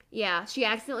she? Yeah, she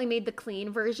accidentally made the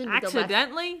clean version.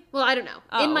 Accidentally? Deluxe. Well, I don't know.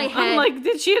 Oh, in my head, I'm like,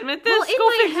 did she admit this? Well,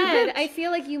 in my head, I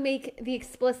feel like you make the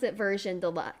explicit version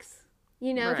deluxe.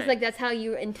 You know, because like that's how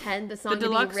you intend the song to be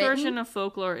written. The deluxe version of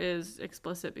Folklore is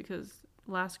explicit because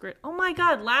Last Great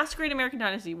American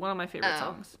Dynasty, one of my favorite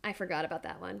songs. I forgot about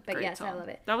that one, but yes, I love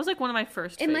it. That was like one of my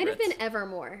first favorites. It might have been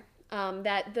Evermore.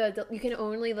 That you can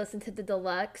only listen to the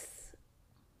deluxe.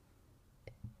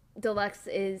 Deluxe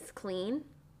is clean,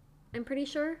 I'm pretty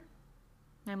sure.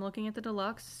 I'm looking at the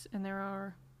deluxe, and there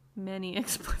are many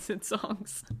explicit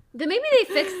songs. Then maybe they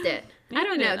fixed it. I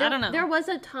don't know. I don't know. There was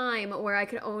a time where I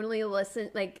could only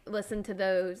listen to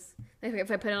those. Like if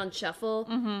I put it on shuffle,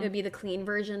 it would be the clean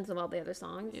versions of all the other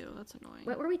songs. Ew, that's annoying.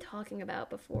 What were we talking about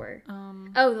before?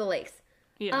 The Lakes.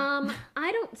 Yeah.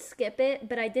 I don't skip it,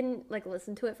 but I didn't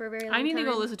listen to it for a very long time. I need to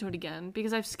go listen to it again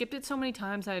because I've skipped it so many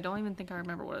times that I don't even think I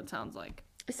remember what it sounds like.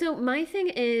 So my thing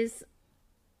is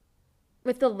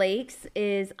with the Lakes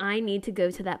is I need to go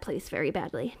to that place very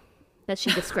badly that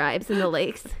she describes in the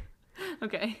Lakes.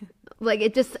 Okay.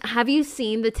 Like have you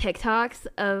seen the TikToks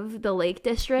of the Lake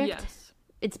District? Yes.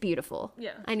 It's beautiful.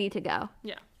 Yeah. I need to go.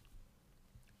 Yeah.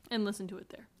 And listen to it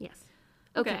there. Yes.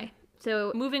 Okay.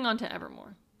 So moving on to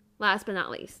Evermore. Last but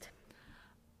not least.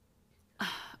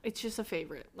 It's just a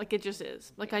favorite. Like it just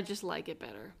is. Like I just like it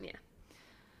better. Yeah.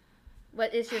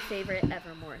 What is your favorite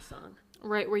Evermore song?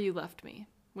 Right Where You Left Me,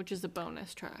 which is a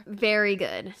bonus track. Very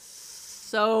good.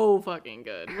 So fucking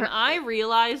good. When I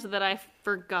realized that I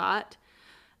forgot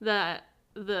that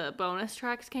the bonus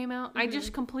tracks came out, I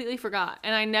just completely forgot.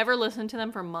 And I never listened to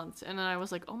them for months. And then I was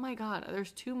like, oh my God,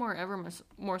 there's 2 more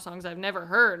Evermore songs I've never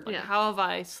heard. Like, how have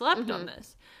I slept on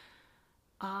this?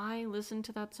 I listened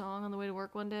to that song on the way to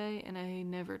work one day, and I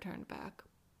never turned back.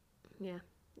 Yeah.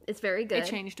 It's very good. It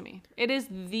changed me. It is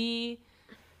the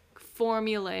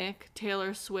formulaic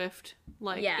Taylor Swift,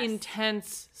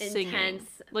 intense singing.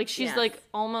 Like, she's,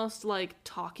 almost,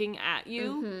 talking at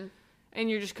you, and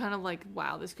you're just kind of like,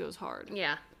 wow, this goes hard.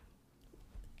 Yeah.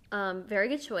 Very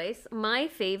good choice. My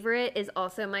favorite is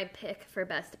also my pick for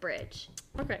Best Bridge.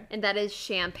 Okay. And that is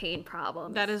Champagne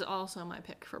Problems. That is also my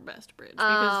pick for Best Bridge,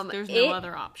 because there's no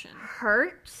other option.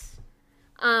 Hurts.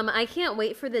 I can't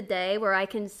wait for the day where I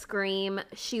can scream,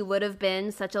 she would have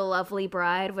been such a lovely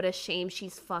bride. What a shame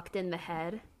she's fucked in the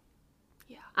head.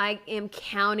 Yeah. I am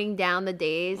counting down the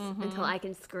days until I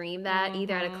can scream that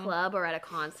either at a club or at a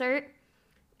concert.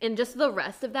 And just the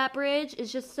rest of that bridge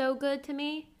is just so good to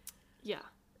me. Yeah.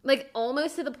 Like,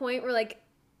 almost to the point where,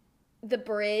 the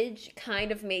bridge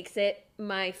kind of makes it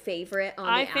my favorite on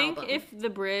the album. I think if the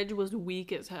bridge was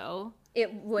weak as hell,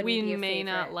 it wouldn't be we may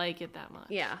not like it that much.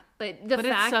 Yeah, but the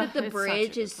fact that the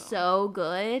bridge is so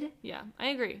good. Yeah, I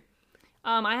agree.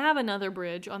 I have another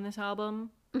bridge on this album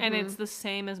and it's the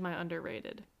same as my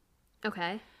underrated.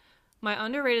 Okay. My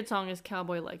underrated song is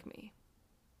Cowboy Like Me.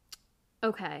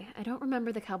 Okay. I don't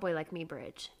remember the Cowboy Like Me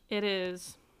bridge. It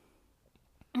is.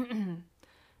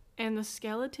 And the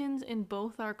skeletons in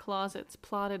both our closets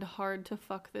plotted hard to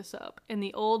fuck this up. And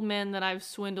the old men that I've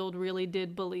swindled really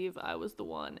did believe I was the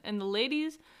one. And the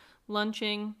ladies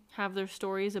lunching have their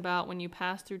stories about when you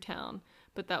pass through town.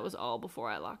 But that was all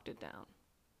before I locked it down.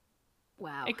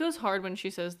 Wow. It goes hard when she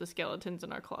says the skeletons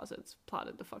in our closets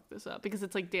plotted to fuck this up. Because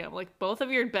it's like, damn, like both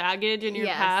of your baggage and your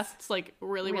pasts like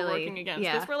really were working against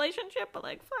this relationship. But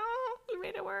like, you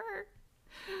made it work.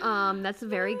 That's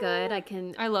very good.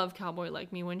 I love Cowboy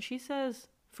Like Me when she says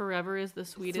forever is the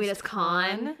sweetest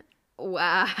con.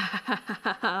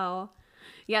 Wow.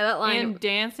 Yeah, that line. And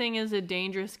dancing is a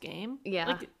dangerous game. Yeah.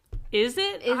 Like, is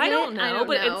it? I don't know,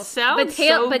 but it sounds but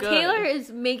so good. But Taylor is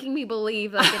making me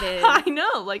believe like it is. I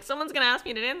know. Like someone's going to ask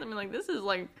me to dance. I'm like, this is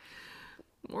like,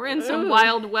 we're in some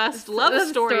Wild West love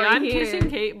story. I'm kissing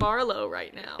Kate Barlow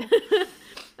right now.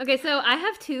 Okay, so I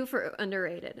have two for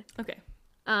underrated. Okay.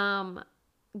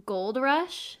 Gold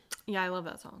Rush. Yeah, I love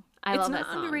that song. It's not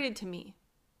underrated to me.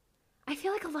 I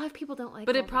feel like a lot of people don't like it.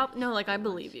 But it no, like I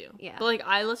believe you. Yeah. But like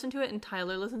I listen to it and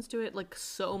Tyler listens to it like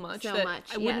so much that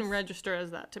I wouldn't register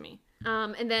as that to me.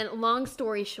 And then Long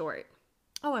Story Short.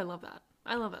 Oh, I love that.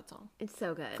 I love that song. It's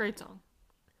so good. Great song.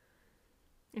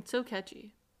 It's so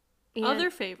catchy. And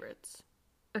other favorites.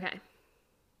 Okay.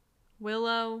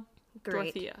 Willow,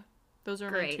 Great. Dorothea. Those are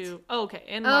my two. Oh, okay.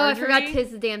 And Marjorie. I forgot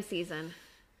 'Tis the Damn Season.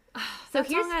 So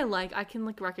here's song I like. I can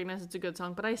like recognize it's a good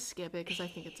song, but I skip it because I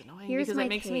think it's annoying because it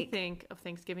makes me think of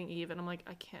Thanksgiving Eve, and I'm like,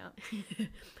 I can't.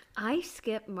 I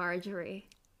skip Marjorie.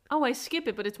 Oh, I skip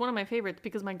it, but it's one of my favorites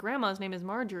because my grandma's name is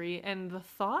Marjorie, and the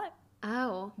thought.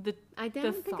 Oh, I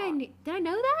didn't think thought. I knew. Did I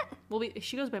know that? Well,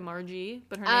 she goes by Margie,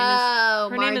 but her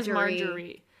name is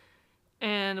Marjorie.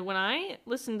 And when I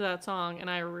listened to that song and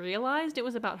I realized it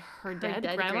was about her dead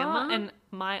grandma and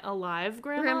my alive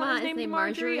grandma is named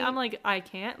Marjorie, I'm like, I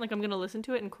can't. Like, I'm going to listen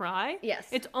to it and cry. Yes.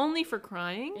 It's only for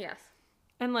crying. Yes.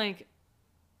 And, like,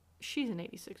 she's an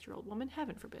 86-year-old woman.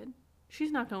 Heaven forbid.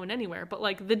 She's not going anywhere. But,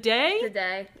 like, the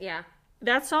day, yeah.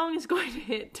 That song is going to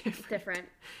hit different.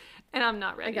 And I'm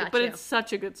not ready. But it's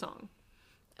such a good song.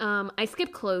 I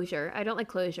skip Closure. I don't like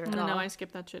Closure at all. No, I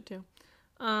skip that shit, too.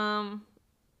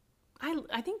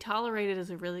 I think Tolerated is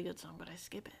a really good song, but I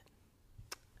skip it.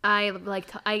 I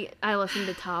listen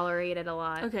to Tolerated a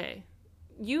lot. Okay.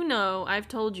 You know, I've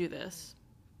told you this.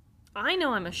 I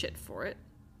know I'm a shit for it.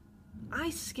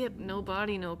 I skip No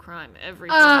Body, No Crime every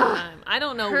time. I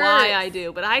don't know why I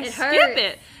do, but I skip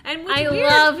it. And I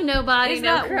love No Body,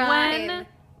 No Crime.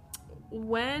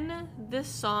 When this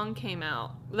song came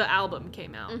out, the album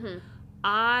came out,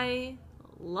 I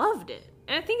loved it.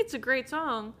 And I think it's a great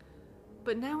song.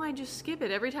 But now I just skip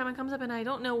it every time it comes up, and I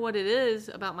don't know what it is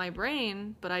about my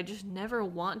brain, but I just never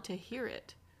want to hear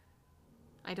it.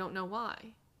 I don't know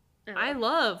why. I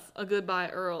love a Goodbye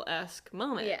Earl-esque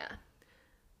moment. Yeah.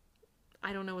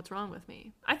 I don't know what's wrong with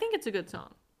me. I think it's a good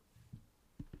song.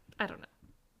 I don't know.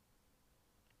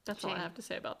 That's all I have to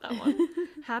say about that one.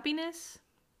 Happiness,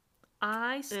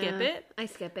 I skip it. I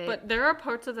skip it. But there are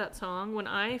parts of that song when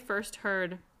I first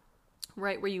heard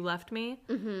Right Where You Left Me.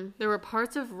 There were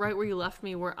parts of Right Where You Left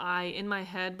Me where I, in my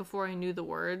head, before I knew the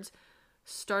words,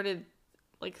 started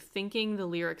like thinking the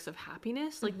lyrics of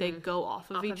Happiness. Like they go off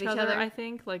of each other, I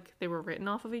think. Like they were written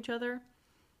off of each other.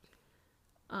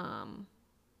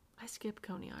 I skip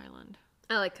Coney Island.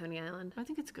 I like Coney Island. I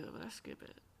think it's good, but I skip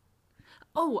it.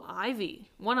 Oh,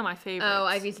 Ivy. One of my favorites. Oh,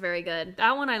 Ivy's very good.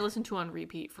 That one I listened to on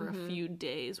repeat for a few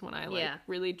days when I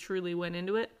really truly went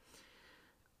into it.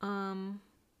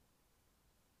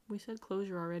 We said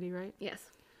Closure already, right? Yes.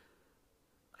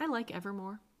 I like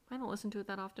Evermore. I don't listen to it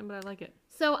that often, but I like it.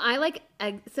 So I like...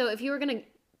 So if you were going to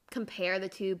compare the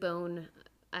two Bon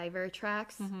Iver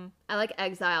tracks, I like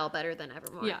Exile better than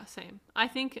Evermore. Yeah, same. I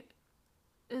think...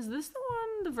 Is this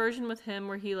the version with him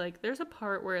where he, like... There's a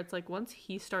part where it's like, once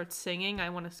he starts singing, I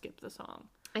want to skip the song.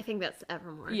 I think that's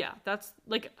Evermore. Yeah, that's...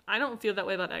 Like, I don't feel that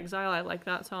way about Exile. I like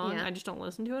that song. Yeah. I just don't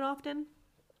listen to it often.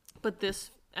 But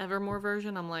this Evermore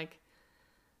version, I'm like...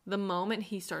 The moment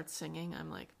he starts singing, I'm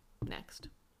like, next.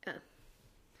 Yeah.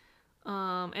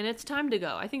 And It's Time to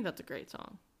Go. I think that's a great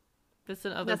song. That's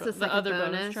the other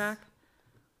bonus track.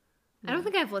 I don't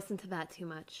think I've listened to that too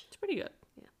much. It's pretty good.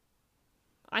 Yeah.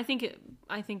 I think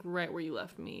Right Where You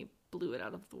Left Me blew it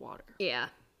out of the water. Yeah.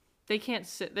 They can't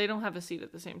sit. They don't have a seat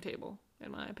at the same table,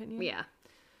 in my opinion. Yeah.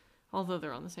 Although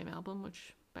they're on the same album,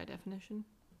 which by definition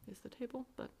is the table,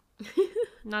 but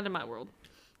not in my world.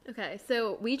 Okay,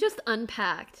 so we just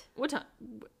unpacked. What time?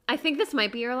 I think this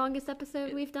might be our longest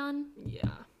episode we've done. Yeah.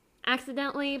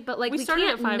 Accidentally, but like we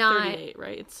started can't at 5:38,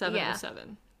 right? It's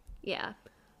 7:07. Yeah.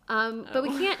 But we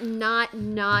can't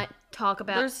not talk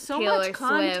about There's so Taylor much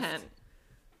content. Swift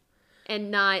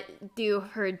and not do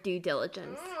her due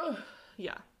diligence.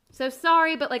 Yeah. So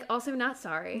sorry, but like also not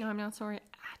sorry. No, I'm not sorry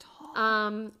at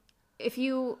all. If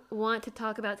you want to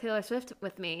talk about Taylor Swift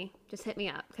with me, just hit me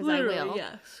up because I will.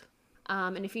 Yes.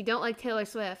 And if you don't like Taylor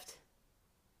Swift,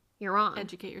 you're wrong.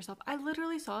 Educate yourself. I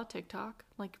literally saw a TikTok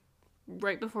like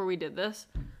right before we did this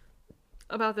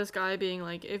about this guy being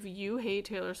like, if you hate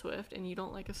Taylor Swift and you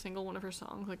don't like a single one of her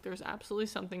songs, like there's absolutely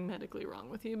something medically wrong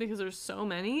with you because there's so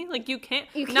many. Like you can't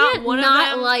not one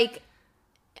not of them,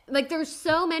 like there's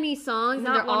so many songs and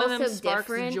not they're one all of them so sparks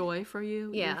different. Joy for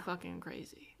you. Yeah. You're fucking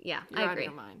crazy. Yeah, You're I out agree.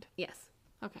 of your mind. Yes.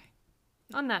 Okay.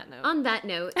 On that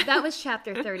note, that was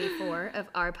chapter 34 of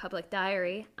Our Public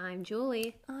Diary. I'm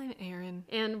Julie. I'm Erin.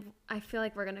 And I feel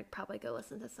like we're going to probably go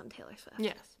listen to some Taylor Swift.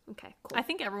 Yes. Okay, cool. I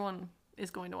think everyone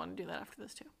is going to want to do that after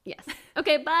this too. Yes.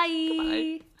 Okay, bye.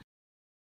 Goodbye.